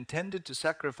 and intended to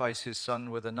sacrifice his son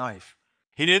with a knife.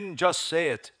 He didn't just say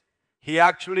it. He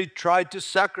actually tried to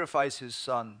sacrifice his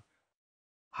son.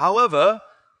 However,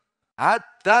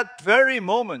 at that very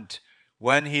moment,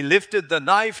 when he lifted the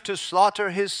knife to slaughter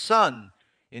his son,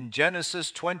 in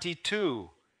Genesis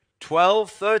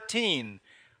 22:12-13,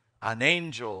 an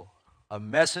angel, a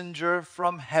messenger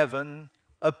from heaven,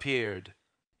 appeared.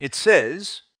 It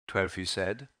says, 12 he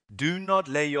said, "Do not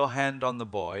lay your hand on the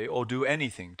boy or do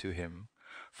anything to him,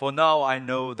 for now I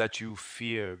know that you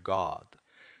fear God,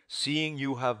 seeing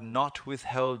you have not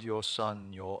withheld your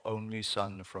son, your only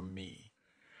son, from me."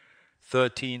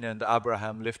 13, and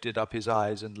Abraham lifted up his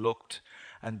eyes and looked,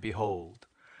 and behold,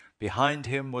 behind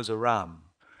him was a ram,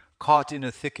 caught in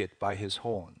a thicket by his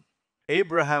horn.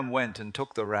 Abraham went and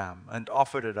took the ram and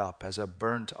offered it up as a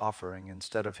burnt offering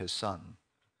instead of his son.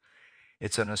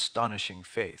 It's an astonishing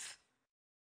faith.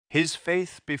 His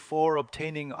faith before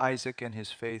obtaining Isaac and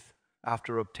his faith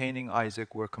after obtaining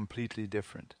Isaac were completely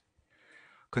different.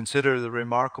 Consider the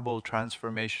remarkable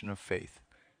transformation of faith.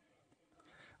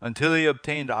 Until he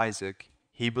obtained Isaac,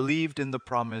 he believed in the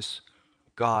promise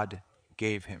God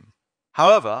gave him.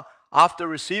 However, after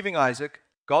receiving Isaac,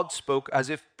 God spoke as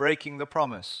if breaking the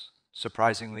promise.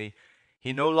 Surprisingly,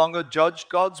 he no longer judged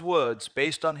God's words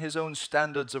based on his own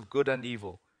standards of good and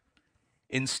evil.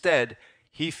 Instead,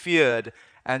 he feared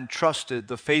and trusted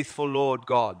the faithful Lord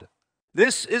God.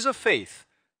 This is a faith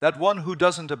that one who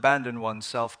doesn't abandon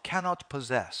oneself cannot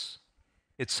possess.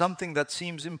 It's something that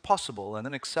seems impossible and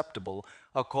unacceptable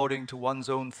according to one's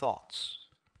own thoughts.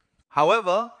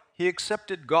 However, he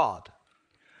accepted God,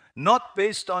 not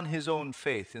based on his own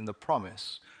faith in the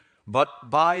promise, but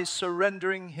by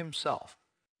surrendering himself.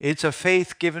 It's a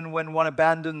faith given when one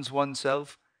abandons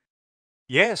oneself.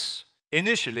 Yes,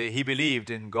 initially he believed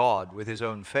in God with his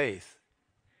own faith.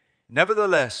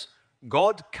 Nevertheless,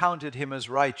 God counted him as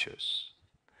righteous.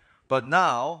 But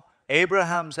now,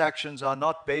 Abraham's actions are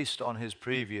not based on his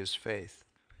previous faith.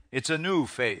 It's a new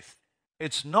faith.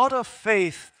 It's not a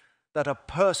faith that a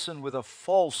person with a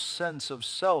false sense of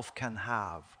self can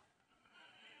have.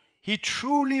 He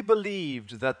truly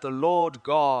believed that the Lord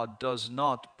God does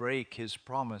not break his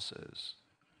promises.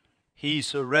 He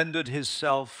surrendered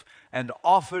himself and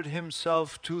offered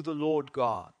himself to the Lord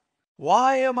God.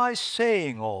 Why am I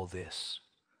saying all this?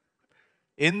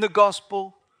 In the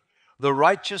gospel, the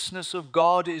righteousness of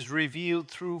God is revealed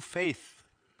through faith,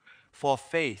 for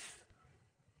faith.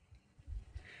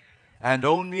 And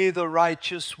only the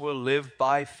righteous will live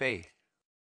by faith.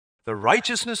 The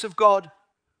righteousness of God,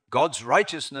 God's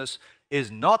righteousness,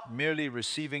 is not merely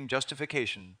receiving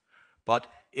justification, but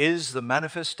is the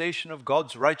manifestation of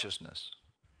God's righteousness.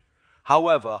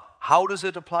 However, how does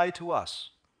it apply to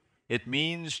us? It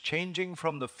means changing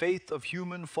from the faith of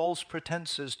human false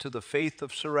pretenses to the faith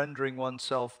of surrendering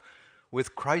oneself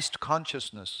with Christ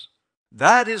consciousness.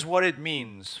 That is what it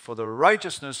means for the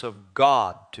righteousness of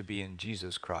God to be in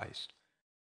Jesus Christ.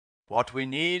 What we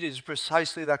need is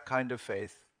precisely that kind of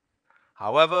faith.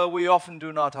 However, we often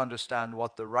do not understand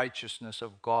what the righteousness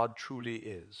of God truly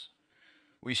is.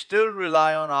 We still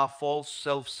rely on our false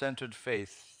self-centered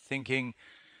faith, thinking,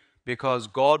 because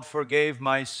God forgave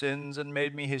my sins and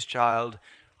made me his child,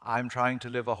 I'm trying to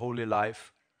live a holy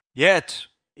life. Yet,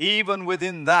 even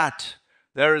within that,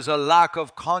 there is a lack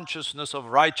of consciousness of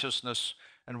righteousness,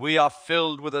 and we are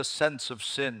filled with a sense of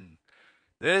sin.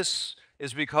 This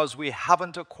is because we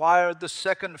haven't acquired the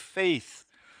second faith.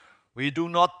 We do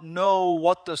not know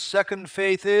what the second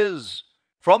faith is.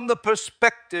 From the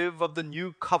perspective of the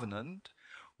new covenant,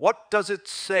 what does it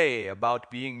say about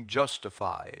being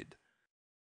justified?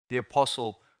 The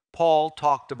Apostle Paul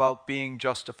talked about being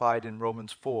justified in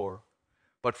Romans 4,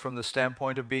 but from the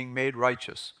standpoint of being made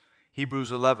righteous,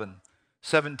 Hebrews 11,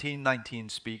 17, 19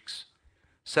 speaks.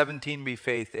 17, be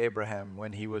faith Abraham,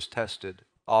 when he was tested,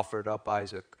 offered up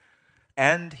Isaac.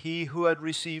 And he who had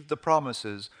received the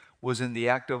promises was in the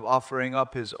act of offering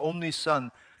up his only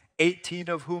son, 18,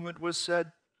 of whom it was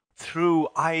said, through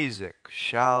Isaac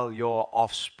shall your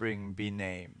offspring be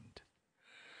named.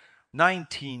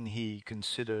 19, he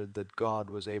considered that God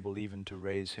was able even to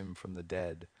raise him from the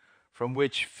dead, from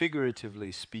which,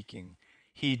 figuratively speaking,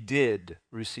 he did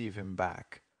receive him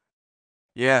back.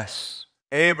 Yes,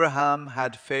 Abraham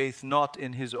had faith not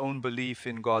in his own belief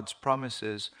in God's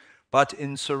promises, but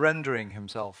in surrendering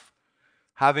himself.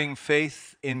 Having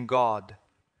faith in God,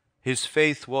 his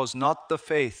faith was not the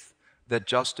faith that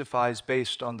justifies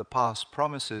based on the past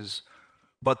promises,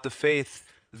 but the faith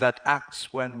that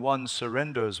acts when one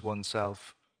surrenders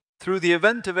oneself. Through the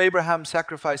event of Abraham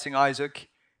sacrificing Isaac,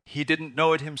 he didn't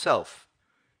know it himself,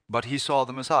 but he saw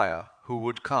the Messiah who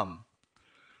would come.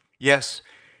 Yes,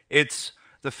 it's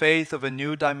the faith of a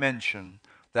new dimension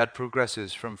that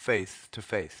progresses from faith to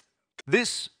faith.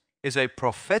 This is a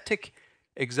prophetic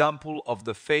example of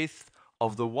the faith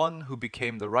of the one who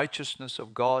became the righteousness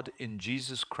of God in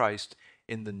Jesus Christ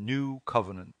in the new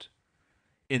covenant.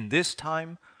 In this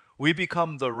time, we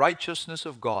become the righteousness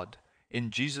of God in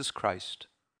Jesus Christ.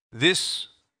 This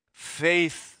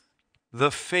faith, the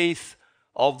faith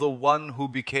of the one who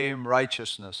became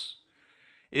righteousness,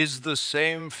 is the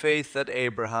same faith that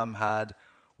Abraham had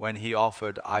when he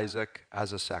offered Isaac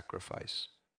as a sacrifice.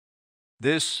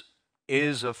 This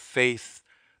is a faith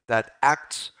that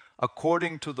acts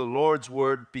according to the Lord's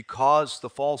word because the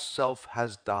false self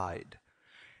has died.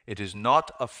 It is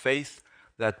not a faith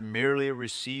that merely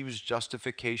receives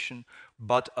justification,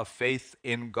 but a faith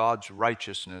in God's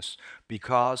righteousness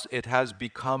because it has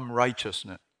become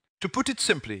righteousness. To put it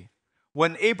simply,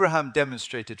 when Abraham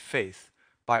demonstrated faith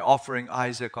by offering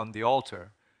Isaac on the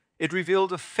altar, it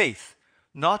revealed a faith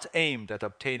not aimed at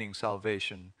obtaining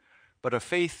salvation, but a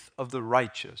faith of the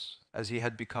righteous as he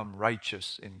had become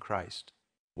righteous in Christ.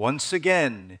 Once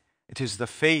again, it is the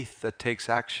faith that takes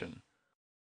action.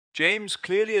 James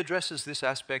clearly addresses this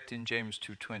aspect in James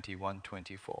 2:21,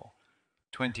 24.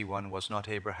 21, was not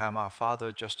Abraham our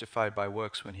father justified by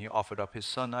works when he offered up his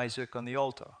son Isaac on the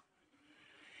altar?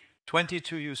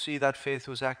 22, you see that faith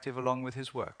was active along with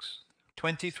his works.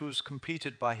 23 was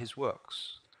completed by his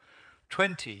works.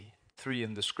 23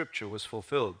 in the scripture was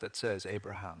fulfilled that says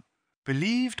Abraham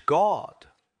believed God,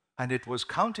 and it was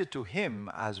counted to him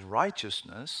as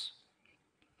righteousness,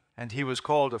 and he was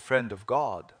called a friend of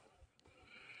God.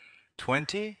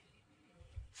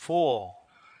 24.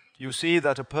 You see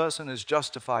that a person is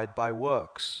justified by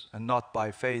works and not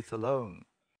by faith alone.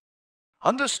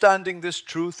 Understanding this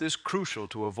truth is crucial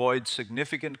to avoid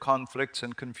significant conflicts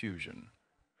and confusion.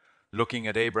 Looking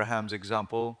at Abraham's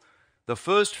example, the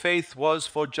first faith was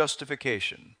for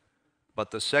justification, but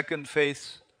the second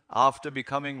faith, after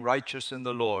becoming righteous in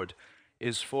the Lord,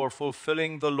 is for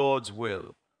fulfilling the Lord's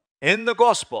will. In the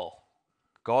gospel,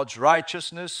 God's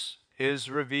righteousness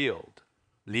is revealed,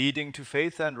 leading to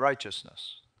faith and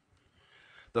righteousness.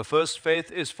 The first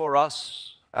faith is for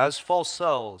us, as false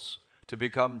selves, to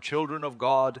become children of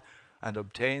God and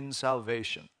obtain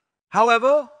salvation.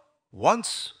 However,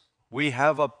 once we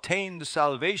have obtained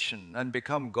salvation and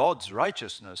become God's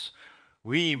righteousness,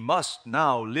 we must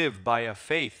now live by a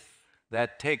faith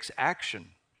that takes action,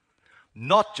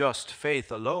 not just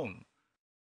faith alone.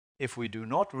 If we do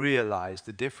not realize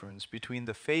the difference between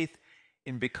the faith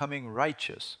in becoming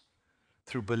righteous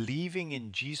through believing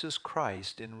in Jesus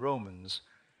Christ in Romans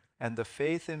and the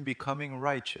faith in becoming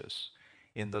righteous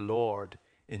in the Lord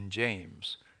in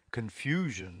James,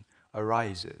 confusion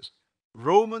arises.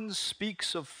 Romans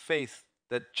speaks of faith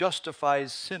that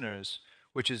justifies sinners,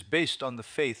 which is based on the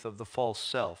faith of the false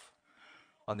self.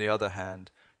 On the other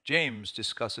hand, James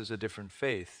discusses a different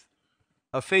faith,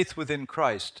 a faith within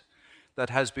Christ that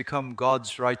has become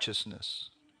God's righteousness,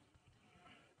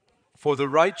 for the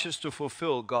righteous to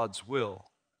fulfill God's will.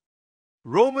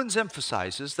 Romans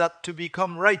emphasizes that to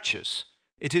become righteous,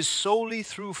 it is solely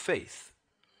through faith.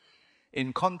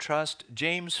 In contrast,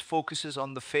 James focuses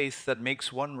on the faith that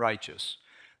makes one righteous,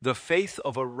 the faith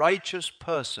of a righteous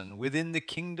person within the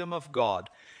kingdom of God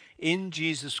in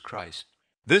Jesus Christ.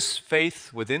 This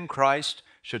faith within Christ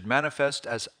should manifest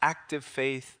as active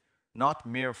faith, not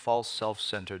mere false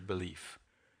self-centered belief.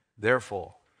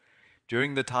 Therefore,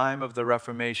 during the time of the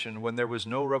Reformation, when there was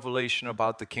no revelation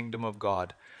about the kingdom of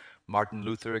God, Martin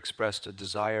Luther expressed a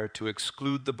desire to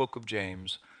exclude the book of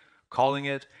James, calling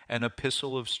it an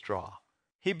epistle of straw.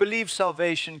 He believed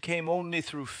salvation came only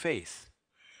through faith.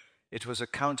 It was a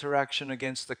counteraction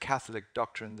against the Catholic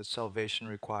doctrine that salvation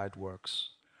required works.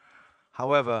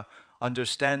 However,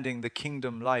 understanding the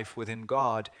kingdom life within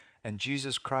God and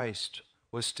Jesus Christ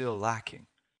was still lacking.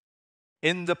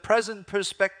 In the present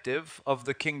perspective of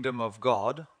the kingdom of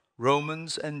God,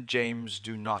 Romans and James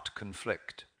do not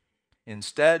conflict.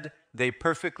 Instead, they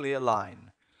perfectly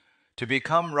align. To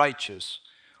become righteous,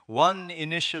 one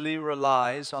initially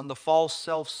relies on the false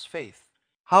self's faith.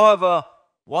 However,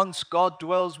 once God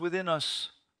dwells within us,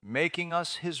 making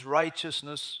us his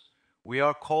righteousness, we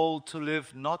are called to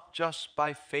live not just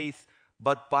by faith,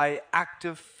 but by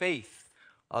active faith,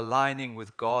 aligning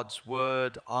with God's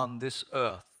word on this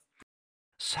earth.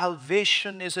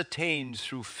 Salvation is attained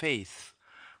through faith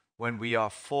when we are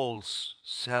false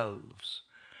selves.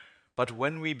 But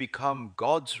when we become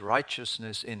God's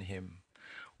righteousness in him,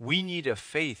 we need a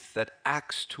faith that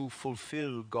acts to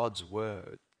fulfill God's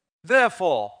word.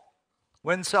 Therefore,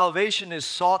 when salvation is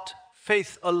sought,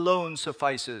 faith alone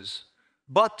suffices.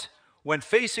 But when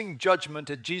facing judgment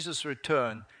at Jesus'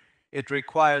 return, it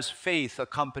requires faith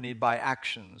accompanied by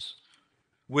actions.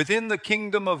 Within the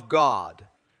kingdom of God,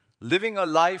 living a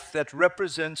life that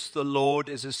represents the Lord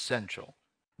is essential.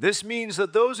 This means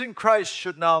that those in Christ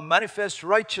should now manifest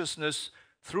righteousness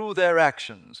through their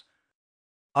actions.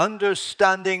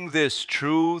 Understanding this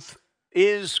truth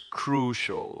is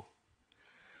crucial.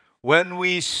 When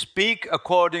we speak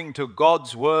according to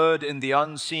God's word in the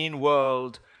unseen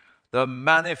world, the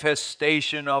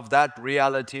manifestation of that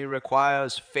reality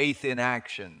requires faith in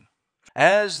action.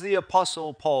 As the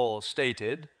Apostle Paul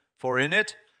stated, for in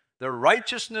it, the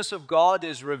righteousness of God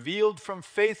is revealed from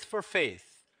faith for faith.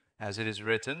 As it is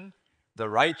written, the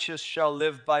righteous shall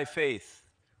live by faith.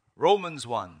 Romans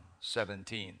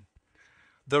 1:17.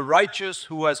 The righteous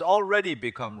who has already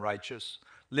become righteous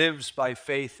lives by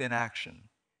faith in action.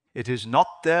 It is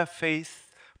not their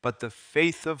faith, but the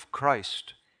faith of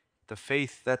Christ, the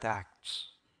faith that acts.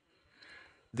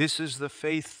 This is the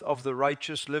faith of the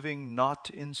righteous living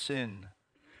not in sin,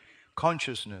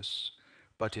 consciousness,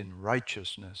 but in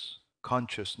righteousness,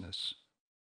 consciousness.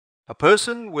 A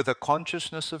person with a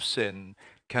consciousness of sin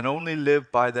can only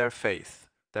live by their faith,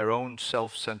 their own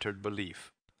self-centered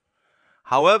belief.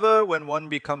 However, when one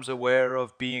becomes aware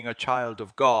of being a child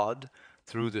of God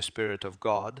through the Spirit of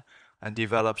God and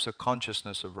develops a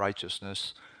consciousness of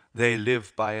righteousness, they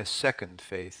live by a second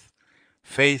faith,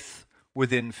 faith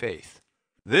within faith.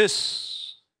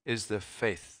 This is the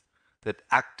faith that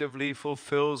actively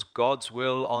fulfills God's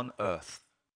will on earth.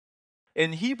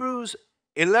 In Hebrews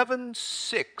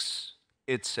 11:6,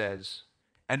 it says,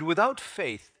 "And without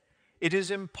faith it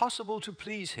is impossible to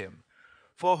please him.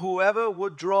 For whoever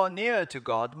would draw near to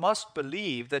God must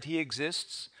believe that he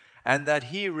exists and that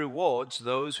he rewards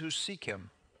those who seek him.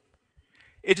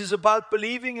 It is about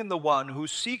believing in the one who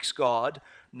seeks God,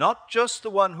 not just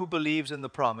the one who believes in the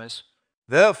promise.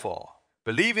 Therefore,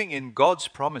 believing in God's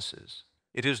promises,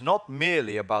 it is not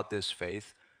merely about this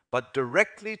faith, but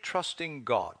directly trusting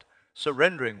God,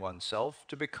 surrendering oneself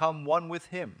to become one with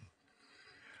him.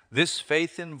 This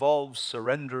faith involves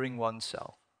surrendering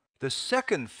oneself. The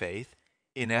second faith,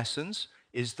 in essence,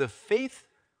 is the faith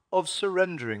of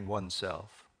surrendering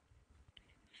oneself.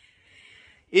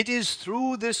 It is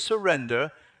through this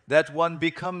surrender that one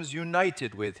becomes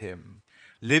united with him,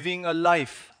 living a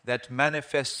life that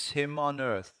manifests him on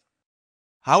earth.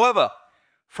 However,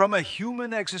 from a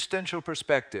human existential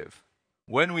perspective,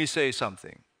 when we say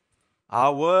something,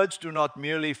 our words do not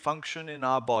merely function in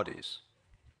our bodies.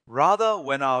 Rather,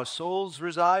 when our souls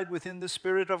reside within the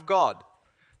Spirit of God,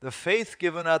 the faith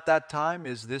given at that time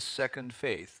is this second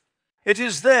faith. It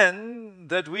is then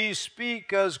that we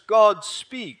speak as God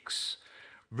speaks,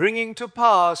 bringing to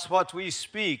pass what we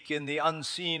speak in the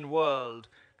unseen world,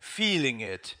 feeling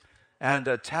it and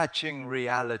attaching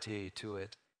reality to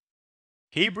it.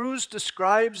 Hebrews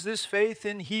describes this faith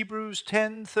in Hebrews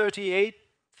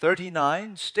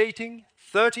 10:38-39, stating,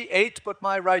 38, but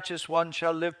my righteous one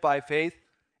shall live by faith,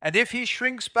 and if he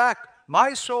shrinks back,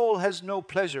 my soul has no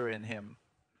pleasure in him.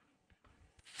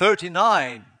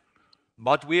 39,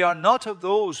 but we are not of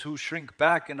those who shrink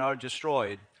back and are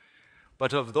destroyed,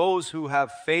 but of those who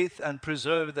have faith and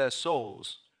preserve their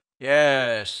souls.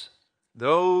 Yes,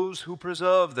 those who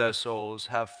preserve their souls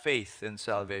have faith in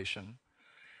salvation.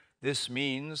 This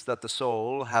means that the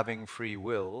soul, having free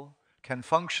will, can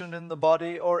function in the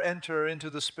body or enter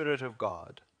into the Spirit of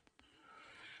God.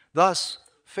 Thus,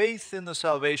 faith in the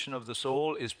salvation of the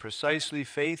soul is precisely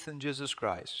faith in Jesus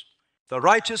Christ. The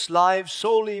righteous live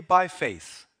solely by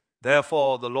faith.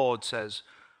 Therefore, the Lord says,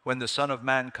 when the Son of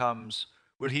Man comes,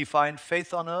 will he find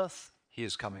faith on earth? He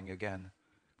is coming again.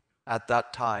 At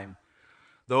that time,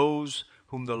 those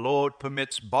whom the Lord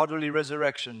permits bodily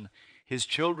resurrection, his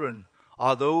children,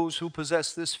 are those who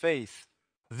possess this faith.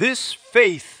 This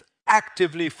faith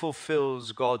actively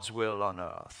fulfills God's will on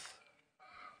earth.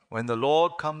 When the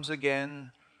Lord comes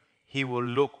again, he will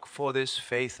look for this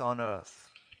faith on earth.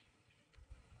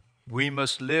 We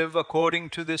must live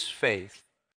according to this faith.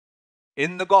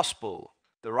 In the gospel,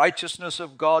 the righteousness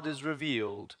of God is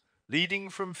revealed, leading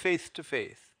from faith to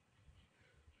faith.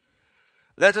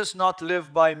 Let us not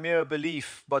live by mere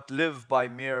belief, but live by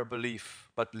mere belief,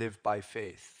 but live by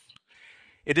faith.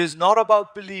 It is not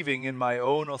about believing in my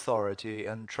own authority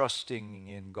and trusting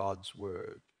in God's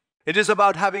word. It is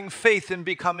about having faith in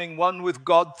becoming one with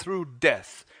God through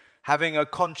death, having a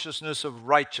consciousness of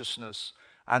righteousness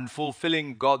and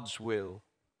fulfilling God's will,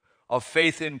 of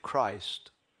faith in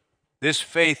Christ. This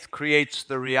faith creates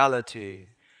the reality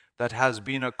that has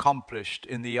been accomplished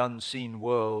in the unseen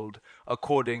world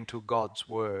according to God's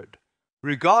word.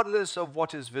 Regardless of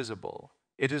what is visible,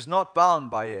 it is not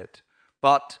bound by it,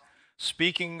 but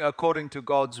speaking according to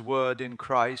God's word in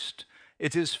Christ,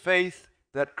 it is faith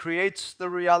that creates the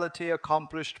reality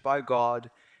accomplished by God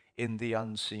in the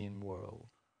unseen world.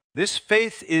 This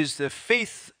faith is the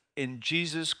faith in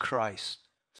Jesus Christ.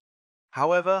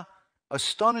 However,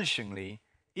 astonishingly,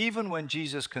 even when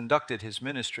Jesus conducted his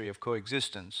ministry of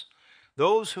coexistence,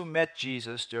 those who met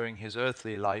Jesus during his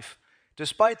earthly life,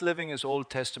 despite living as Old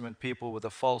Testament people with a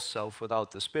false self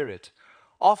without the Spirit,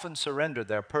 often surrendered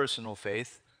their personal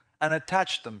faith and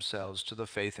attached themselves to the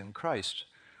faith in Christ.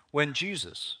 When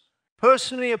Jesus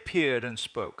personally appeared and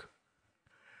spoke,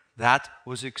 that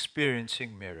was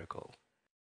experiencing miracle.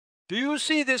 Do you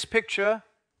see this picture?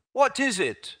 What is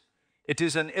it? It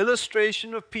is an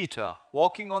illustration of Peter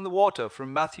walking on the water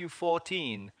from Matthew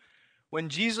 14. When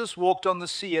Jesus walked on the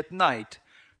sea at night,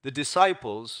 the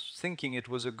disciples, thinking it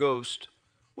was a ghost,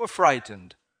 were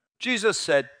frightened. Jesus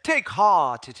said, "Take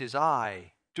heart, it is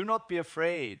I. Do not be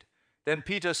afraid." Then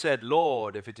Peter said,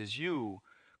 "Lord, if it is you,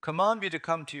 command me to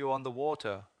come to you on the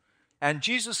water." And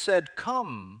Jesus said,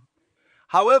 "Come."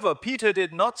 However, Peter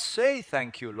did not say,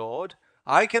 "Thank you, Lord.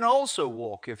 I can also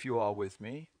walk if you are with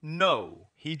me."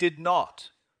 No, he did not.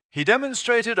 He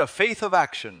demonstrated a faith of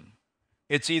action.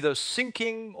 It's either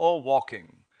sinking or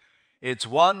walking. It's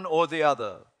one or the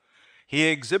other. He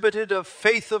exhibited a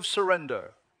faith of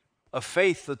surrender, a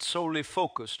faith that solely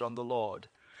focused on the Lord.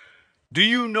 Do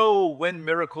you know when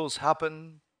miracles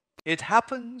happen? It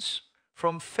happens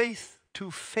from faith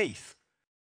to faith.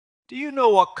 Do you know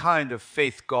what kind of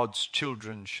faith God's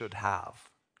children should have?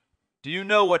 Do you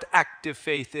know what active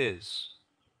faith is?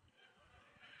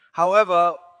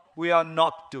 However, we are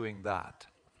not doing that.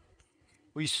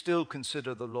 we still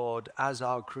consider the Lord as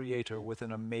our Creator with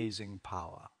an amazing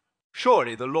power.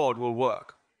 Surely the Lord will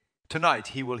work. Tonight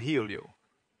He will heal you.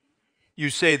 You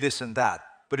say this and that,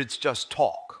 but it's just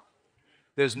talk.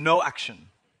 There's no action.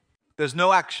 There's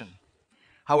no action.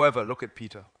 However, look at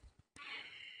Peter.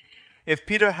 If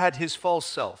Peter had his false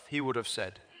self, he would have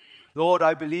said, Lord,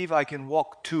 I believe I can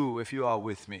walk too if you are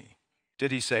with me.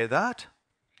 Did he say that?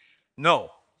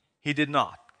 No, he did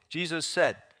not. Jesus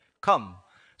said, come.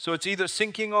 So it's either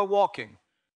sinking or walking.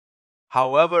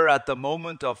 However, at the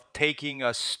moment of taking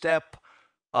a step,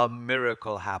 a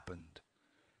miracle happened.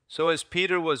 So as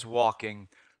Peter was walking,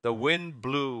 the wind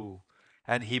blew,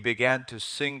 and he began to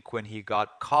sink when he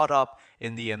got caught up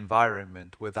in the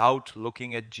environment without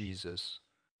looking at Jesus.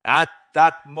 At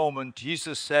that moment,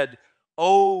 Jesus said,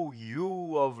 "Oh,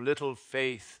 you of little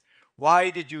faith, why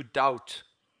did you doubt?"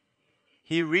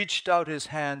 He reached out his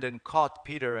hand and caught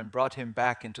Peter and brought him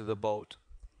back into the boat.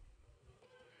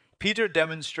 Peter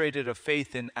demonstrated a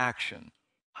faith in action.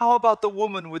 How about the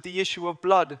woman with the issue of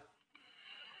blood?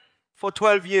 For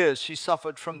 12 years she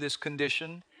suffered from this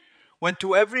condition, went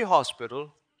to every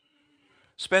hospital,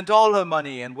 spent all her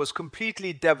money, and was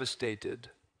completely devastated.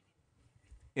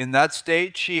 In that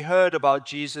state, she heard about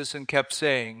Jesus and kept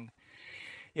saying,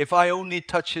 "If I only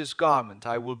touch his garment,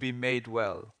 I will be made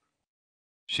well."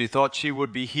 She thought she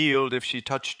would be healed if she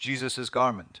touched Jesus'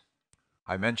 garment.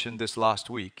 I mentioned this last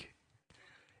week.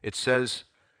 It says,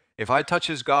 "If I touch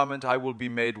his garment, I will be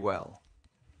made well."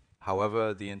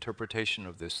 However, the interpretation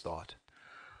of this thought,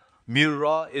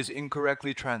 Mira, is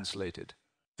incorrectly translated.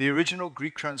 The original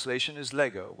Greek translation is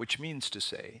lego, which means to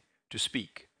say, to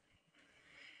speak.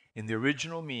 In the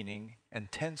original meaning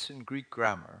and tense in Greek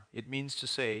grammar, it means to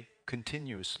say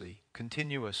continuously,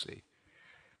 continuously,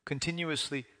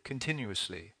 continuously,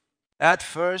 continuously. At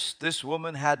first, this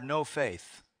woman had no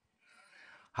faith.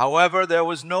 However, there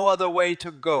was no other way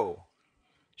to go.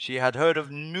 She had heard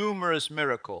of numerous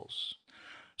miracles.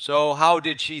 So how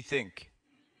did she think?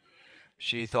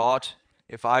 She thought,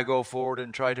 if I go forward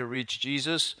and try to reach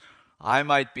Jesus, I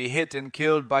might be hit and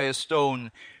killed by a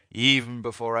stone even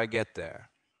before I get there.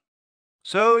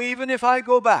 So even if I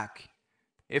go back,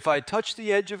 if I touch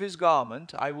the edge of his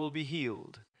garment, I will be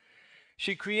healed.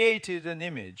 She created an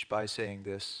image by saying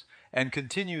this and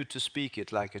continued to speak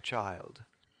it like a child.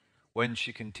 When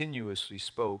she continuously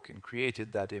spoke and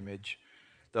created that image,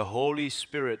 the Holy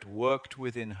Spirit worked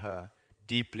within her,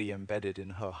 deeply embedded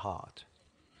in her heart.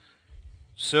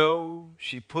 So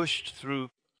she pushed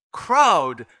through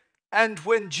crowd, and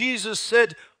when Jesus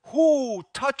said, "Who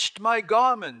touched my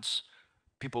garments?"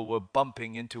 people were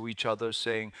bumping into each other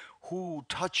saying, "Who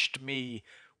touched me?"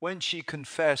 When she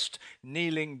confessed,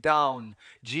 kneeling down,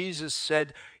 Jesus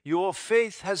said, "Your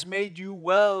faith has made you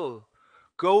well.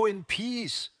 Go in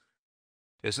peace."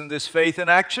 Isn't this faith in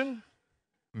action?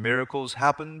 Miracles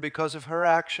happen because of her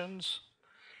actions.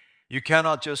 You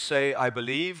cannot just say, I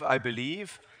believe, I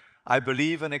believe, I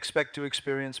believe, and expect to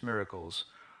experience miracles.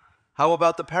 How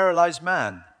about the paralyzed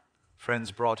man?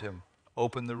 Friends brought him,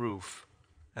 opened the roof,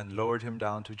 and lowered him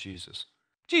down to Jesus.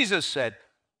 Jesus said,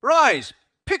 "Rise,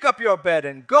 pick up your bed,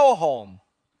 and go home."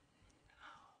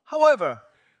 However,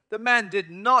 the man did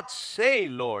not say,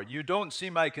 "Lord, you don't see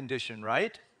my condition,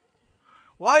 right?"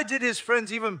 Why did his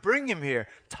friends even bring him here,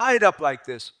 tied up like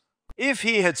this? If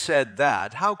he had said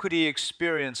that, how could he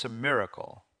experience a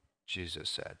miracle? Jesus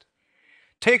said,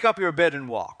 "Take up your bed and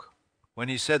walk." When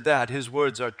he said that, his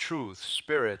words are truth,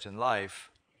 spirit, and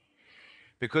life.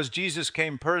 Because Jesus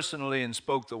came personally and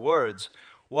spoke the words,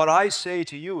 what I say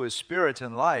to you is spirit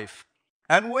and life.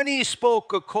 And when he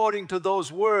spoke according to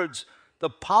those words, the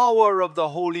power of the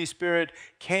Holy Spirit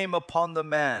came upon the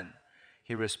man.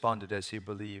 He responded as he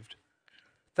believed.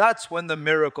 That's when the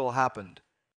miracle happened.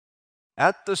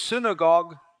 At the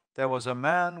synagogue, there was a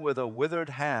man with a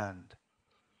withered hand.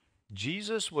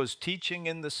 Jesus was teaching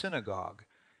in the synagogue,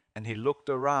 and he looked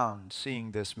around,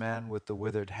 seeing this man with the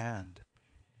withered hand.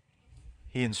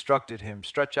 He instructed him,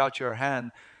 "Stretch out your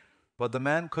hand," but the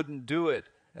man couldn't do it,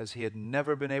 as he had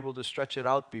never been able to stretch it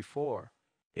out before.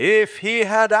 If he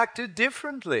had acted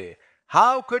differently,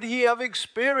 how could he have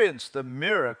experienced the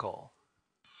miracle?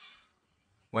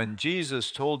 When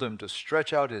Jesus told him to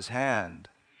stretch out his hand,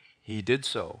 he did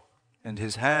so, and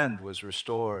his hand was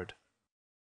restored.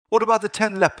 What about the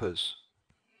 10 lepers?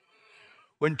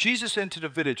 When Jesus entered a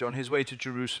village on his way to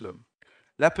Jerusalem,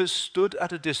 lepers stood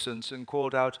at a distance and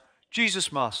called out,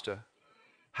 "Jesus, Master,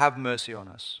 have mercy on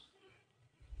us."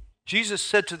 Jesus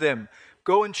said to them,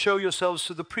 "Go and show yourselves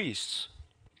to the priests."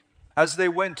 As they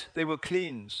went, they were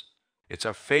cleansed. It's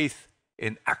a faith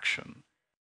in action.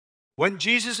 When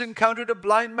Jesus encountered a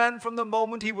blind man from the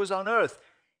moment he was on earth,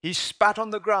 He spat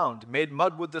on the ground, made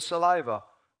mud with the saliva,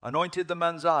 anointed the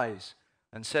man's eyes,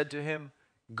 and said to him,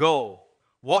 "Go,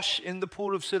 wash in the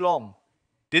pool of Siloam."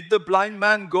 Did the blind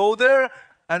man go there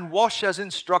and wash as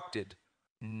instructed?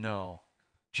 No.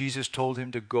 Jesus told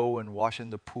him to go and wash in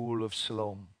the pool of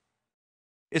Siloam.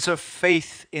 It's a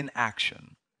faith in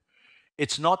action.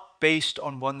 It's not based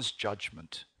on one's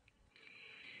judgment.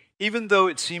 Even though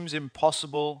it seems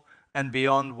impossible and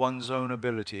beyond one's own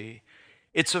ability,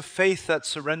 it's a faith that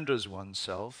surrenders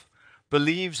oneself,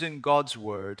 believes in God's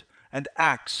word, and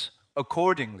acts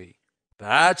accordingly.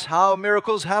 That's how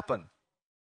miracles happen.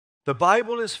 The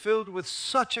Bible is filled with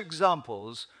such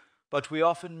examples, but we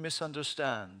often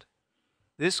misunderstand.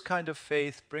 This kind of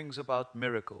faith brings about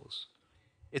miracles.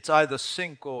 It's either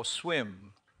sink or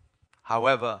swim.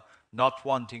 However, not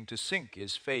wanting to sink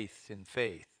is faith in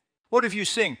faith. What if you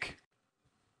sink?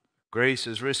 Grace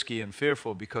is risky and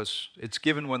fearful because it's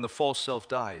given when the false self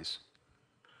dies.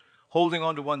 Holding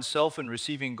on to oneself and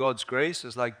receiving God's grace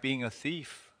is like being a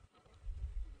thief.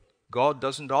 God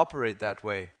doesn't operate that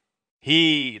way.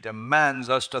 He demands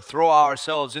us to throw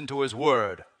ourselves into His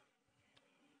Word.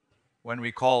 When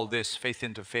we call this faith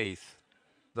into faith,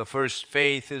 the first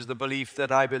faith is the belief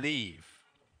that I believe.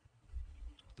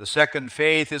 The second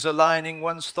faith is aligning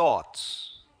one's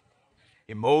thoughts,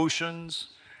 emotions,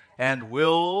 and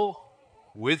will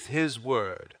with His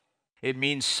Word. It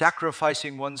means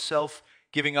sacrificing oneself,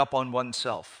 giving up on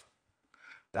oneself.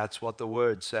 That's what the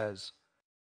Word says.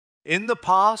 In the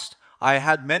past, I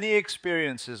had many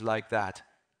experiences like that.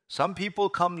 Some people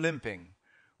come limping.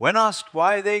 When asked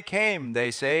why they came,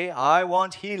 they say, "I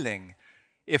want healing."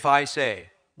 If I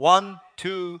say, 1,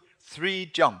 2, 3,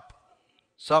 jump,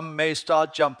 some may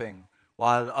start jumping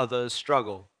while others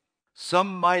struggle.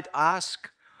 Some might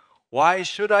ask, "Why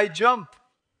should I jump?"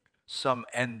 Some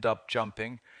end up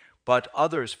jumping, but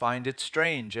others find it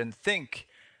strange and think,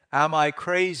 "Am I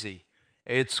crazy?"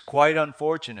 It's quite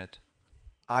unfortunate.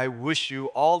 I wish you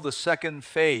all the second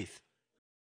faith.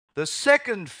 The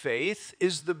second faith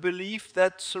is the belief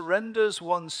that surrenders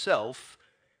oneself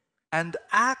and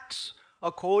acts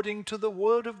according to the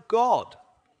Word of God.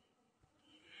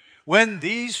 When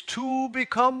these two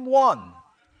become one,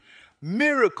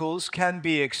 miracles can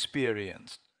be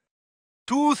experienced.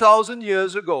 2,000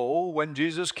 years ago, when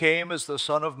Jesus came as the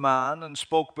Son of Man and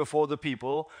spoke before the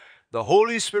people, the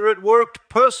Holy Spirit worked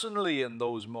personally in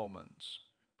those moments.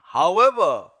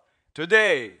 However,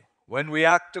 today, when we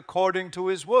act according to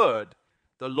His Word,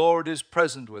 the Lord is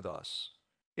present with us.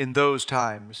 In those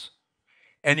times,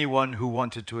 anyone who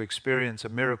wanted to experience a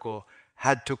miracle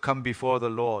had to come before the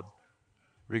Lord,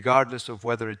 regardless of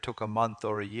whether it took a month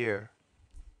or a year.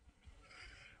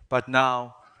 But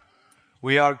now,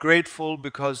 we are grateful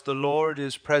because the Lord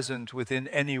is present within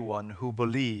anyone who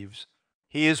believes.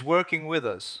 He is working with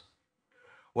us.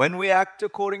 When we act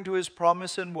according to His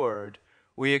promise and word,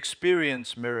 we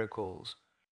experience miracles.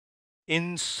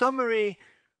 In summary,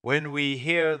 when we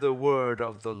hear the word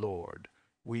of the Lord,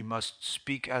 we must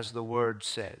speak as the word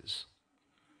says.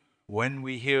 When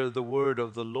we hear the word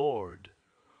of the Lord,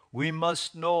 we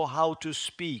must know how to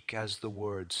speak as the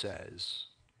word says.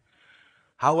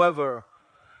 However,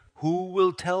 who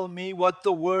will tell me what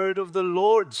the word of the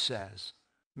Lord says?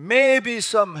 Maybe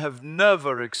some have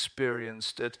never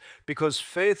experienced it, because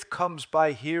faith comes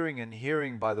by hearing and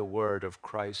hearing by the word of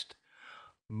Christ.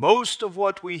 Most of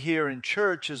what we hear in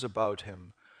church is about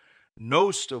Him.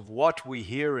 Most of what we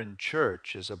hear in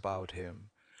church is about Him,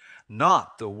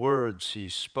 not the words He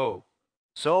spoke.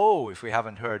 So, if we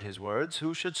haven't heard His words,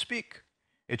 who should speak?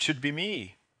 It should be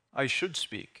me. I should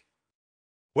speak.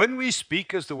 When we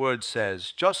speak as the word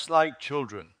says, just like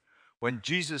children, when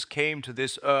Jesus came to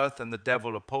this earth and the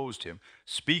devil opposed Him,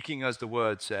 speaking as the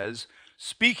word says,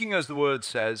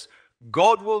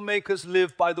 God will make us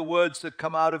live by the words that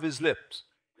come out of His lips.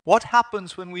 What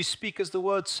happens when we speak as the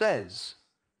word says?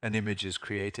 An image is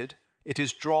created, it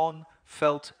is drawn,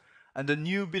 felt, and a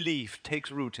new belief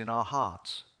takes root in our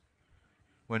hearts.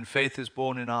 When faith is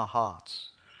born in our hearts,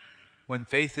 when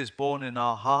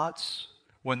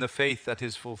the faith that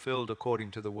is fulfilled according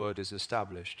to the word is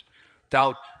established,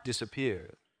 doubt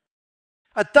disappears.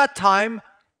 At that time,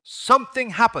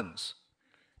 something happens.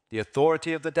 The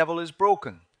authority of the devil is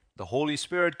broken. The Holy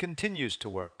Spirit continues to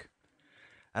work,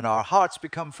 and our hearts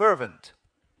become fervent.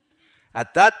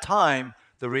 At that time,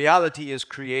 the reality is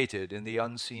created in the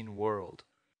unseen world.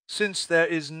 Since there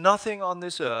is nothing on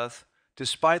this earth,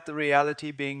 despite the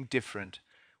reality being different,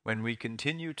 when we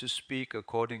continue to speak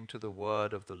according to the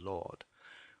word of the Lord,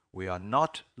 we are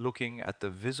not looking at the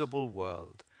visible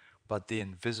world, but the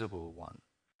invisible one.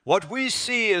 What we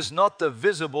see is not the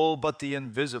visible, but the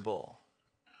invisible.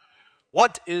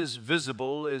 What is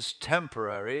visible is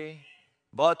temporary,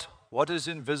 but what is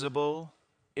invisible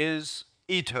is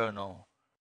eternal.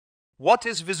 What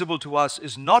is visible to us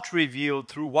is not revealed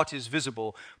through what is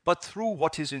visible, but through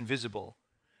what is invisible.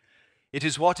 It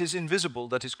is what is invisible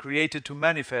that is created to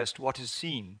manifest what is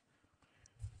seen.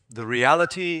 The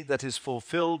reality that is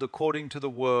fulfilled according to the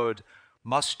Word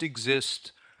must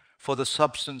exist for the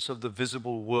substance of the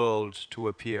visible world to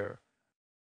appear.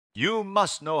 You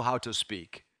must know how to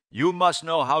speak. You must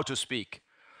know how to speak.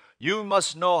 You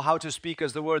must know how to speak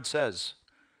as the Word says.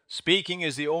 Speaking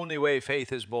is the only way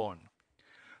faith is born.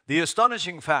 The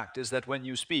astonishing fact is that when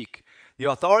you speak, the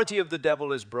authority of the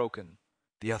devil is broken.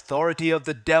 The authority of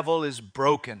the devil is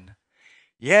broken.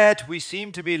 Yet we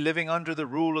seem to be living under the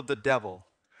rule of the devil.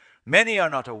 Many are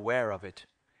not aware of it.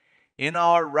 In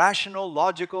our rational,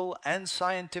 logical, and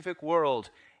scientific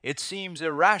world, it seems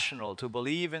irrational to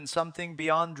believe in something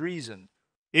beyond reason.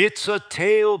 It's a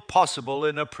tale possible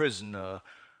in a prisoner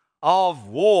of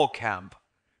war camp.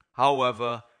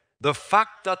 However, the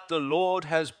fact that the Lord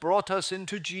has brought us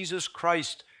into Jesus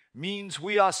Christ means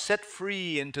we are set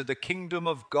free into the kingdom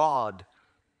of God.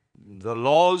 The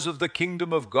laws of the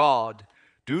kingdom of God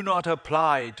do not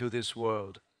apply to this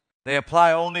world. They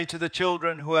apply only to the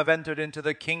children who have entered into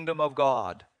the kingdom of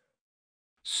God.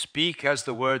 Speak as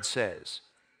the Word says.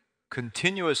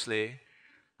 Continuously,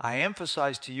 I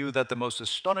emphasize to you that the most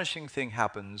astonishing thing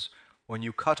happens when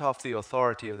you cut off the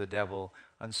authority of the devil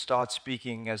and start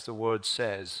speaking as the Word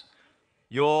says.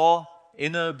 Your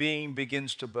inner being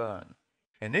begins to burn.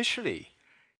 Initially,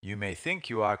 you may think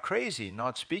you are crazy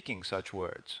not speaking such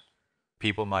words.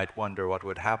 People might wonder what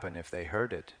would happen if they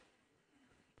heard it.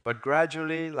 But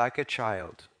gradually, like a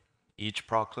child, each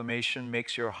proclamation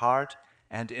makes your heart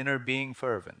and inner being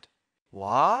fervent.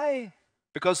 Why?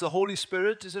 Because the Holy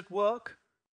Spirit is at work?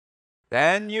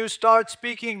 Then you start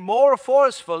speaking more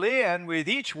forcefully, and with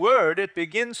each word it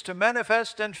begins to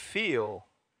manifest and feel.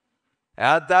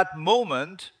 At that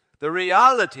moment, the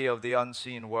reality of the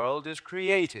unseen world is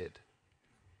created.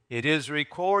 It is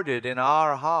recorded in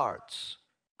our hearts.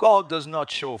 God does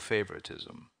not show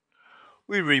favoritism.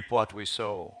 We reap what we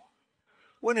sow.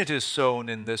 When it is sown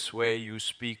in this way, you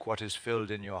speak what is filled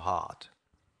in your heart.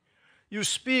 You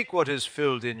speak what is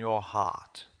filled in your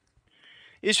heart.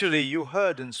 Initially, you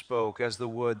heard and spoke, as the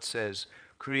Word says,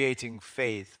 creating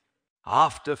faith.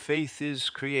 After faith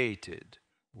is created,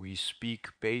 we speak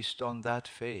based on that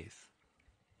faith.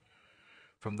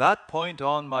 From that point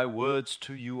on, my words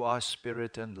to you are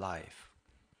spirit and life.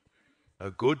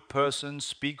 A good person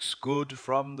speaks good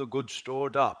from the good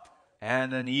stored up,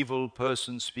 and an evil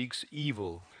person speaks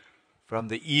evil from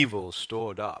the evil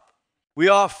stored up. We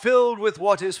are filled with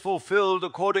what is fulfilled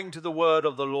according to the word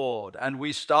of the Lord, and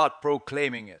we start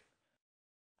proclaiming it.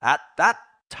 At that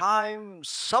time,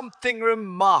 something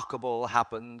remarkable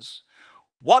happens.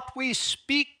 What we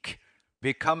speak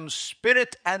becomes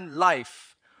spirit and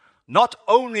life, not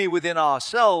only within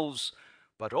ourselves,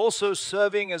 but also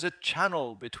serving as a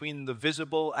channel between the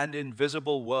visible and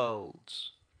invisible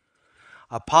worlds.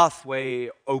 A pathway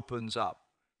opens up.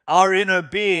 Our inner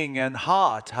being and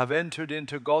heart have entered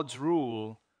into God's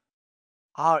rule.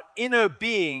 Our inner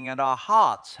being and our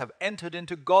hearts have entered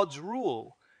into God's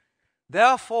rule.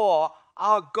 Therefore,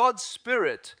 our God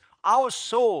Spirit, our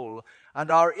soul,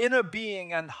 and our inner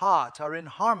being and heart are in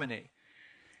harmony.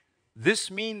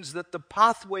 This means that the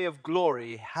pathway of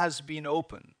glory has been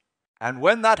opened. And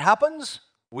when that happens,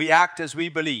 we act as we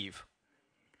believe.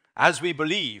 As we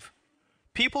believe.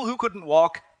 People who couldn't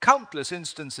walk, countless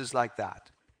instances like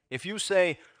that. If you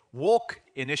say, walk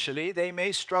initially, they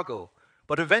may struggle,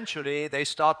 but eventually they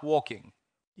start walking.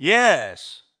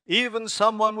 Yes, even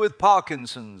someone with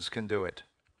Parkinson's can do it.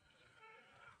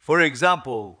 For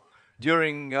example,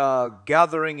 during a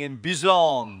gathering in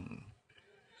Bison,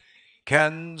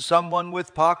 can someone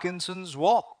with Parkinson's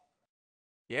walk?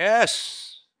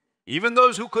 Yes, even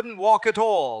those who couldn't walk at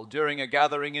all during a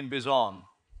gathering in Bison.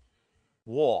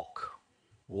 Walk,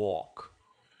 walk.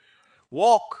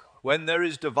 Walk when there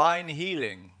is divine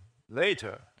healing.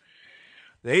 Later,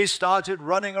 they started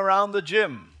running around the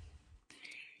gym.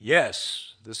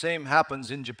 Yes, the same happens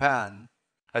in Japan.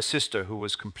 A sister who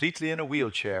was completely in a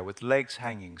wheelchair with legs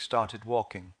hanging started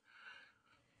walking.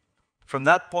 From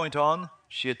that point on,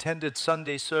 she attended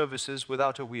Sunday services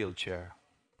without a wheelchair.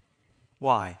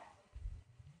 Why?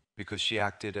 Because she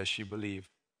acted as she believed.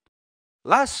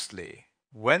 Lastly,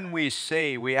 when we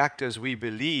say we act as we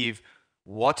believe,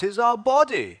 what is our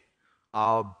body?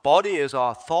 Our body is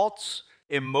our thoughts,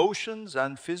 emotions,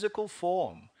 and physical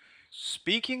form.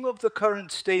 Speaking of the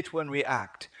current state when we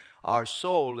act, our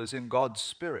soul is in God's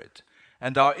Spirit,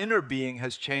 and our inner being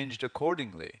has changed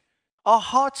accordingly. Our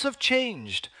hearts have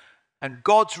changed, and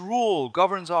God's rule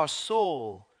governs our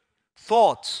soul,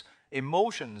 thoughts,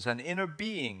 emotions, and inner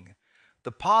being.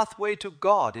 The pathway to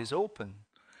God is open.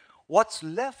 What's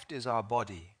left is our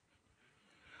body.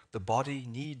 The body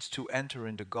needs to enter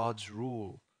into God's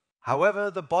rule.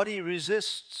 However, the body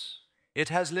resists. It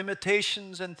has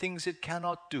limitations and things it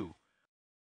cannot do.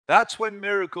 That's when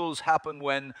miracles happen,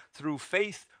 when through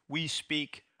faith we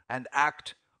speak and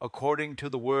act according to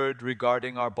the word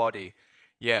regarding our body.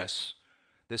 Yes,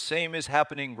 the same is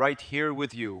happening right here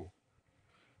with you.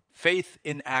 Faith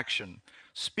in action,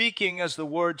 speaking as the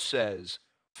word says,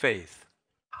 faith.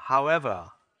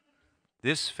 However,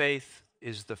 this faith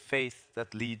is the faith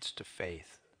that leads to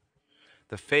faith,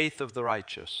 the faith of the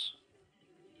righteous.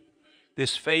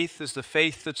 This faith is the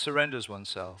faith that surrenders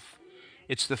oneself.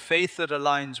 It's the faith that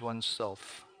aligns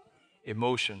oneself,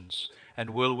 emotions, and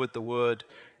will with the word,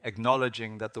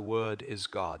 acknowledging that the word is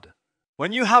God.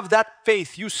 When you have that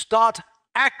faith, you start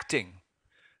acting.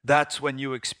 That's when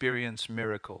you experience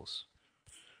miracles.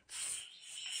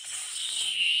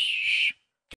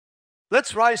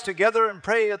 Let's rise together and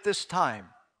pray at this time.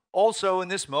 Also, in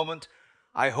this moment,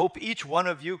 I hope each one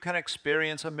of you can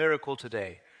experience a miracle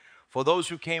today. For those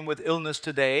who came with illness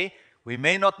today, we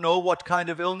may not know what kind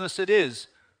of illness it is,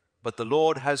 but the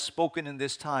Lord has spoken in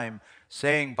this time,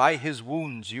 saying, by his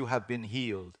wounds you have been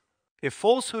healed. If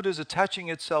falsehood is attaching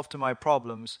itself to my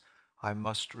problems, I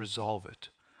must resolve it.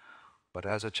 But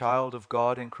as a child of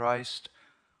God in Christ,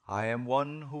 I am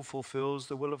one who fulfills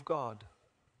the will of God.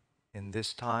 In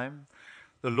this time,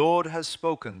 the Lord has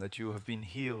spoken that you have been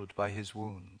healed by his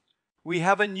wound. We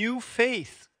have a new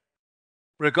faith.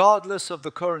 Regardless of the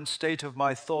current state of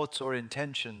my thoughts or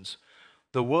intentions,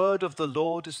 the word of the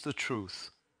Lord is the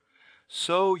truth.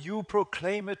 So you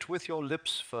proclaim it with your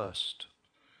lips first.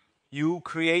 You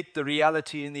create the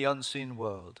reality in the unseen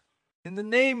world. In the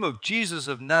name of Jesus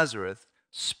of Nazareth,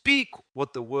 speak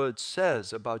what the word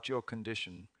says about your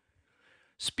condition.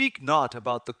 Speak not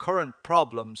about the current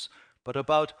problems, but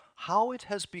about how it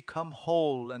has become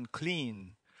whole and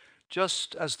clean,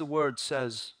 just as the word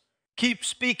says. Keep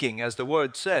speaking as the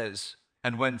word says,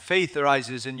 and when faith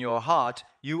arises in your heart,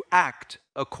 you act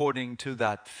according to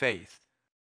that faith.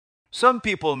 Some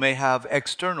people may have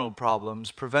external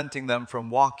problems preventing them from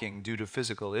walking due to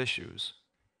physical issues.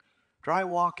 Try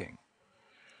walking.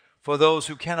 For those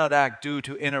who cannot act due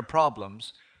to inner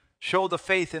problems, show the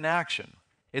faith in action.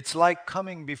 It's like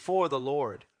coming before the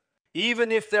Lord.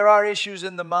 Even if there are issues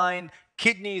in the mind,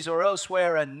 kidneys, or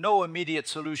elsewhere, and no immediate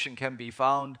solution can be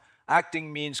found,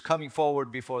 acting means coming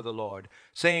forward before the Lord,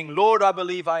 saying, Lord, I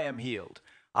believe I am healed.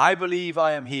 I believe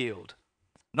I am healed.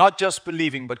 Not just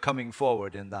believing, but coming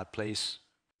forward in that place.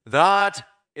 That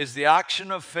is the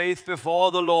action of faith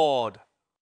before the Lord.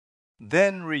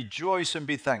 Then rejoice and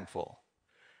be thankful.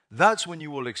 That's when you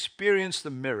will experience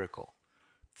the miracle.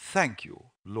 Thank you,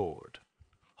 Lord.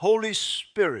 Holy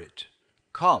Spirit,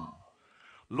 come.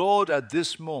 Lord, at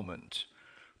this moment,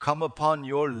 come upon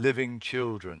your living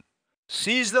children.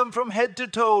 Seize them from head to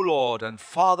toe, Lord, and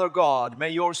Father God, may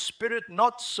your Spirit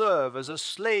not serve as a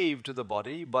slave to the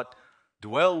body, but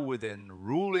dwell within,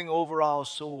 ruling over our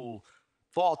soul,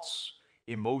 thoughts,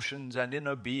 emotions, and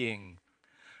inner being.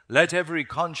 Let every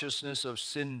consciousness of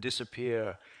sin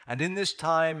disappear, and in this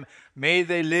time may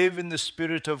they live in the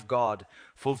Spirit of God,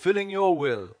 fulfilling your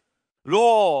will.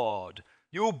 Lord,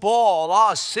 you bore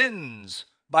our sins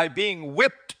by being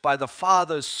whipped by the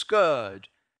Father's scourge.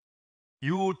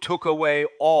 You took away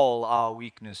all our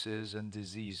weaknesses and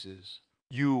diseases.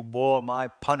 You bore my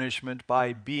punishment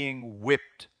by being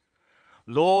whipped.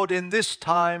 Lord, in this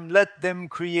time, let them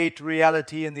create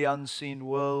reality in the unseen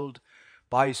world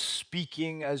by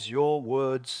speaking as your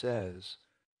word says.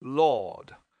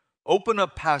 Lord, open a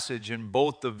passage in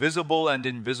both the visible and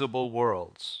invisible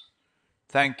worlds.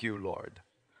 Thank you, Lord.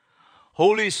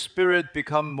 Holy Spirit,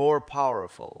 become more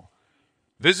powerful.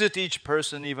 Visit each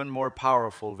person, even more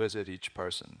powerful, visit each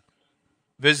person.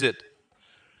 Visit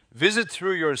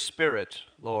through your Spirit,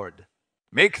 Lord.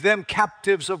 Make them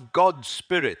captives of God's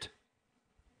Spirit.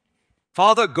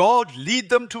 Father God, lead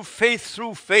them to faith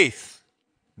through faith.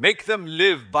 Make them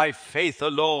live by faith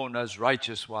alone as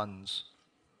righteous ones.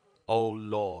 O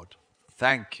Lord,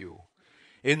 thank you.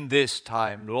 In this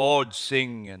time, Lord,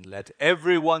 sing and let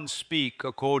everyone speak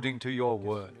according to your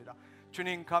word.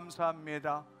 주님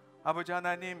감사합니다. 아버지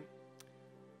하나님,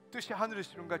 뜻이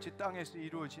하늘에서 이룬 같이 땅에서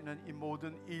이루어지는 이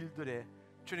모든 일들에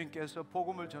주님께서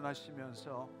복음을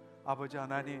전하시면서 아버지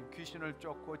하나님, 귀신을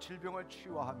쫓고 질병을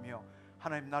치유하며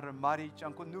하나님 나를 말이 있지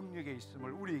않고 능력에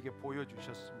있음을 우리에게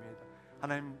보여주셨습니다.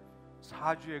 하나님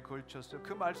 4주에 걸쳐서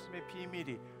그 말씀의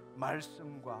비밀이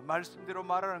말씀과 말씀대로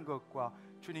말하는 것과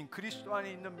주님 그리스도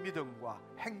안에 있는 믿음과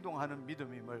행동하는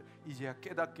믿음임을 이제야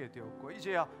깨닫게 되었고,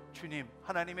 이제야 주님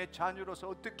하나님의 자녀로서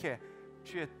어떻게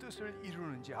주의 뜻을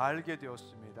이루는지 알게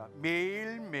되었습니다.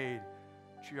 매일매일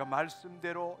주여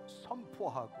말씀대로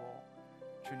선포하고,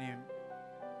 주님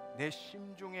내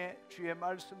심중에 주의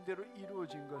말씀대로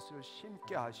이루어진 것을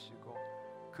심게 하시고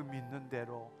그 믿는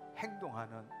대로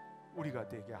행동하는 우리가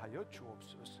되게 하여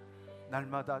주옵소서.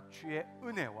 날마다 주의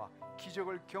은혜와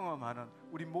기적을 경험하는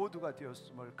우리 모두가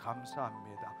되었음을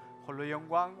감사합니다. 홀로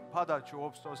영광 받아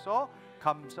주옵소서.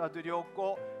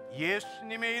 감사드렸고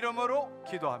예수님의 이름으로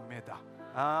기도합니다.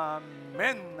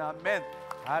 아멘, 아멘,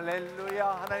 할렐루야.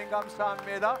 하나님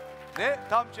감사합니다. 네,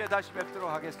 다음 주에 다시 뵙도록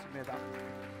하겠습니다.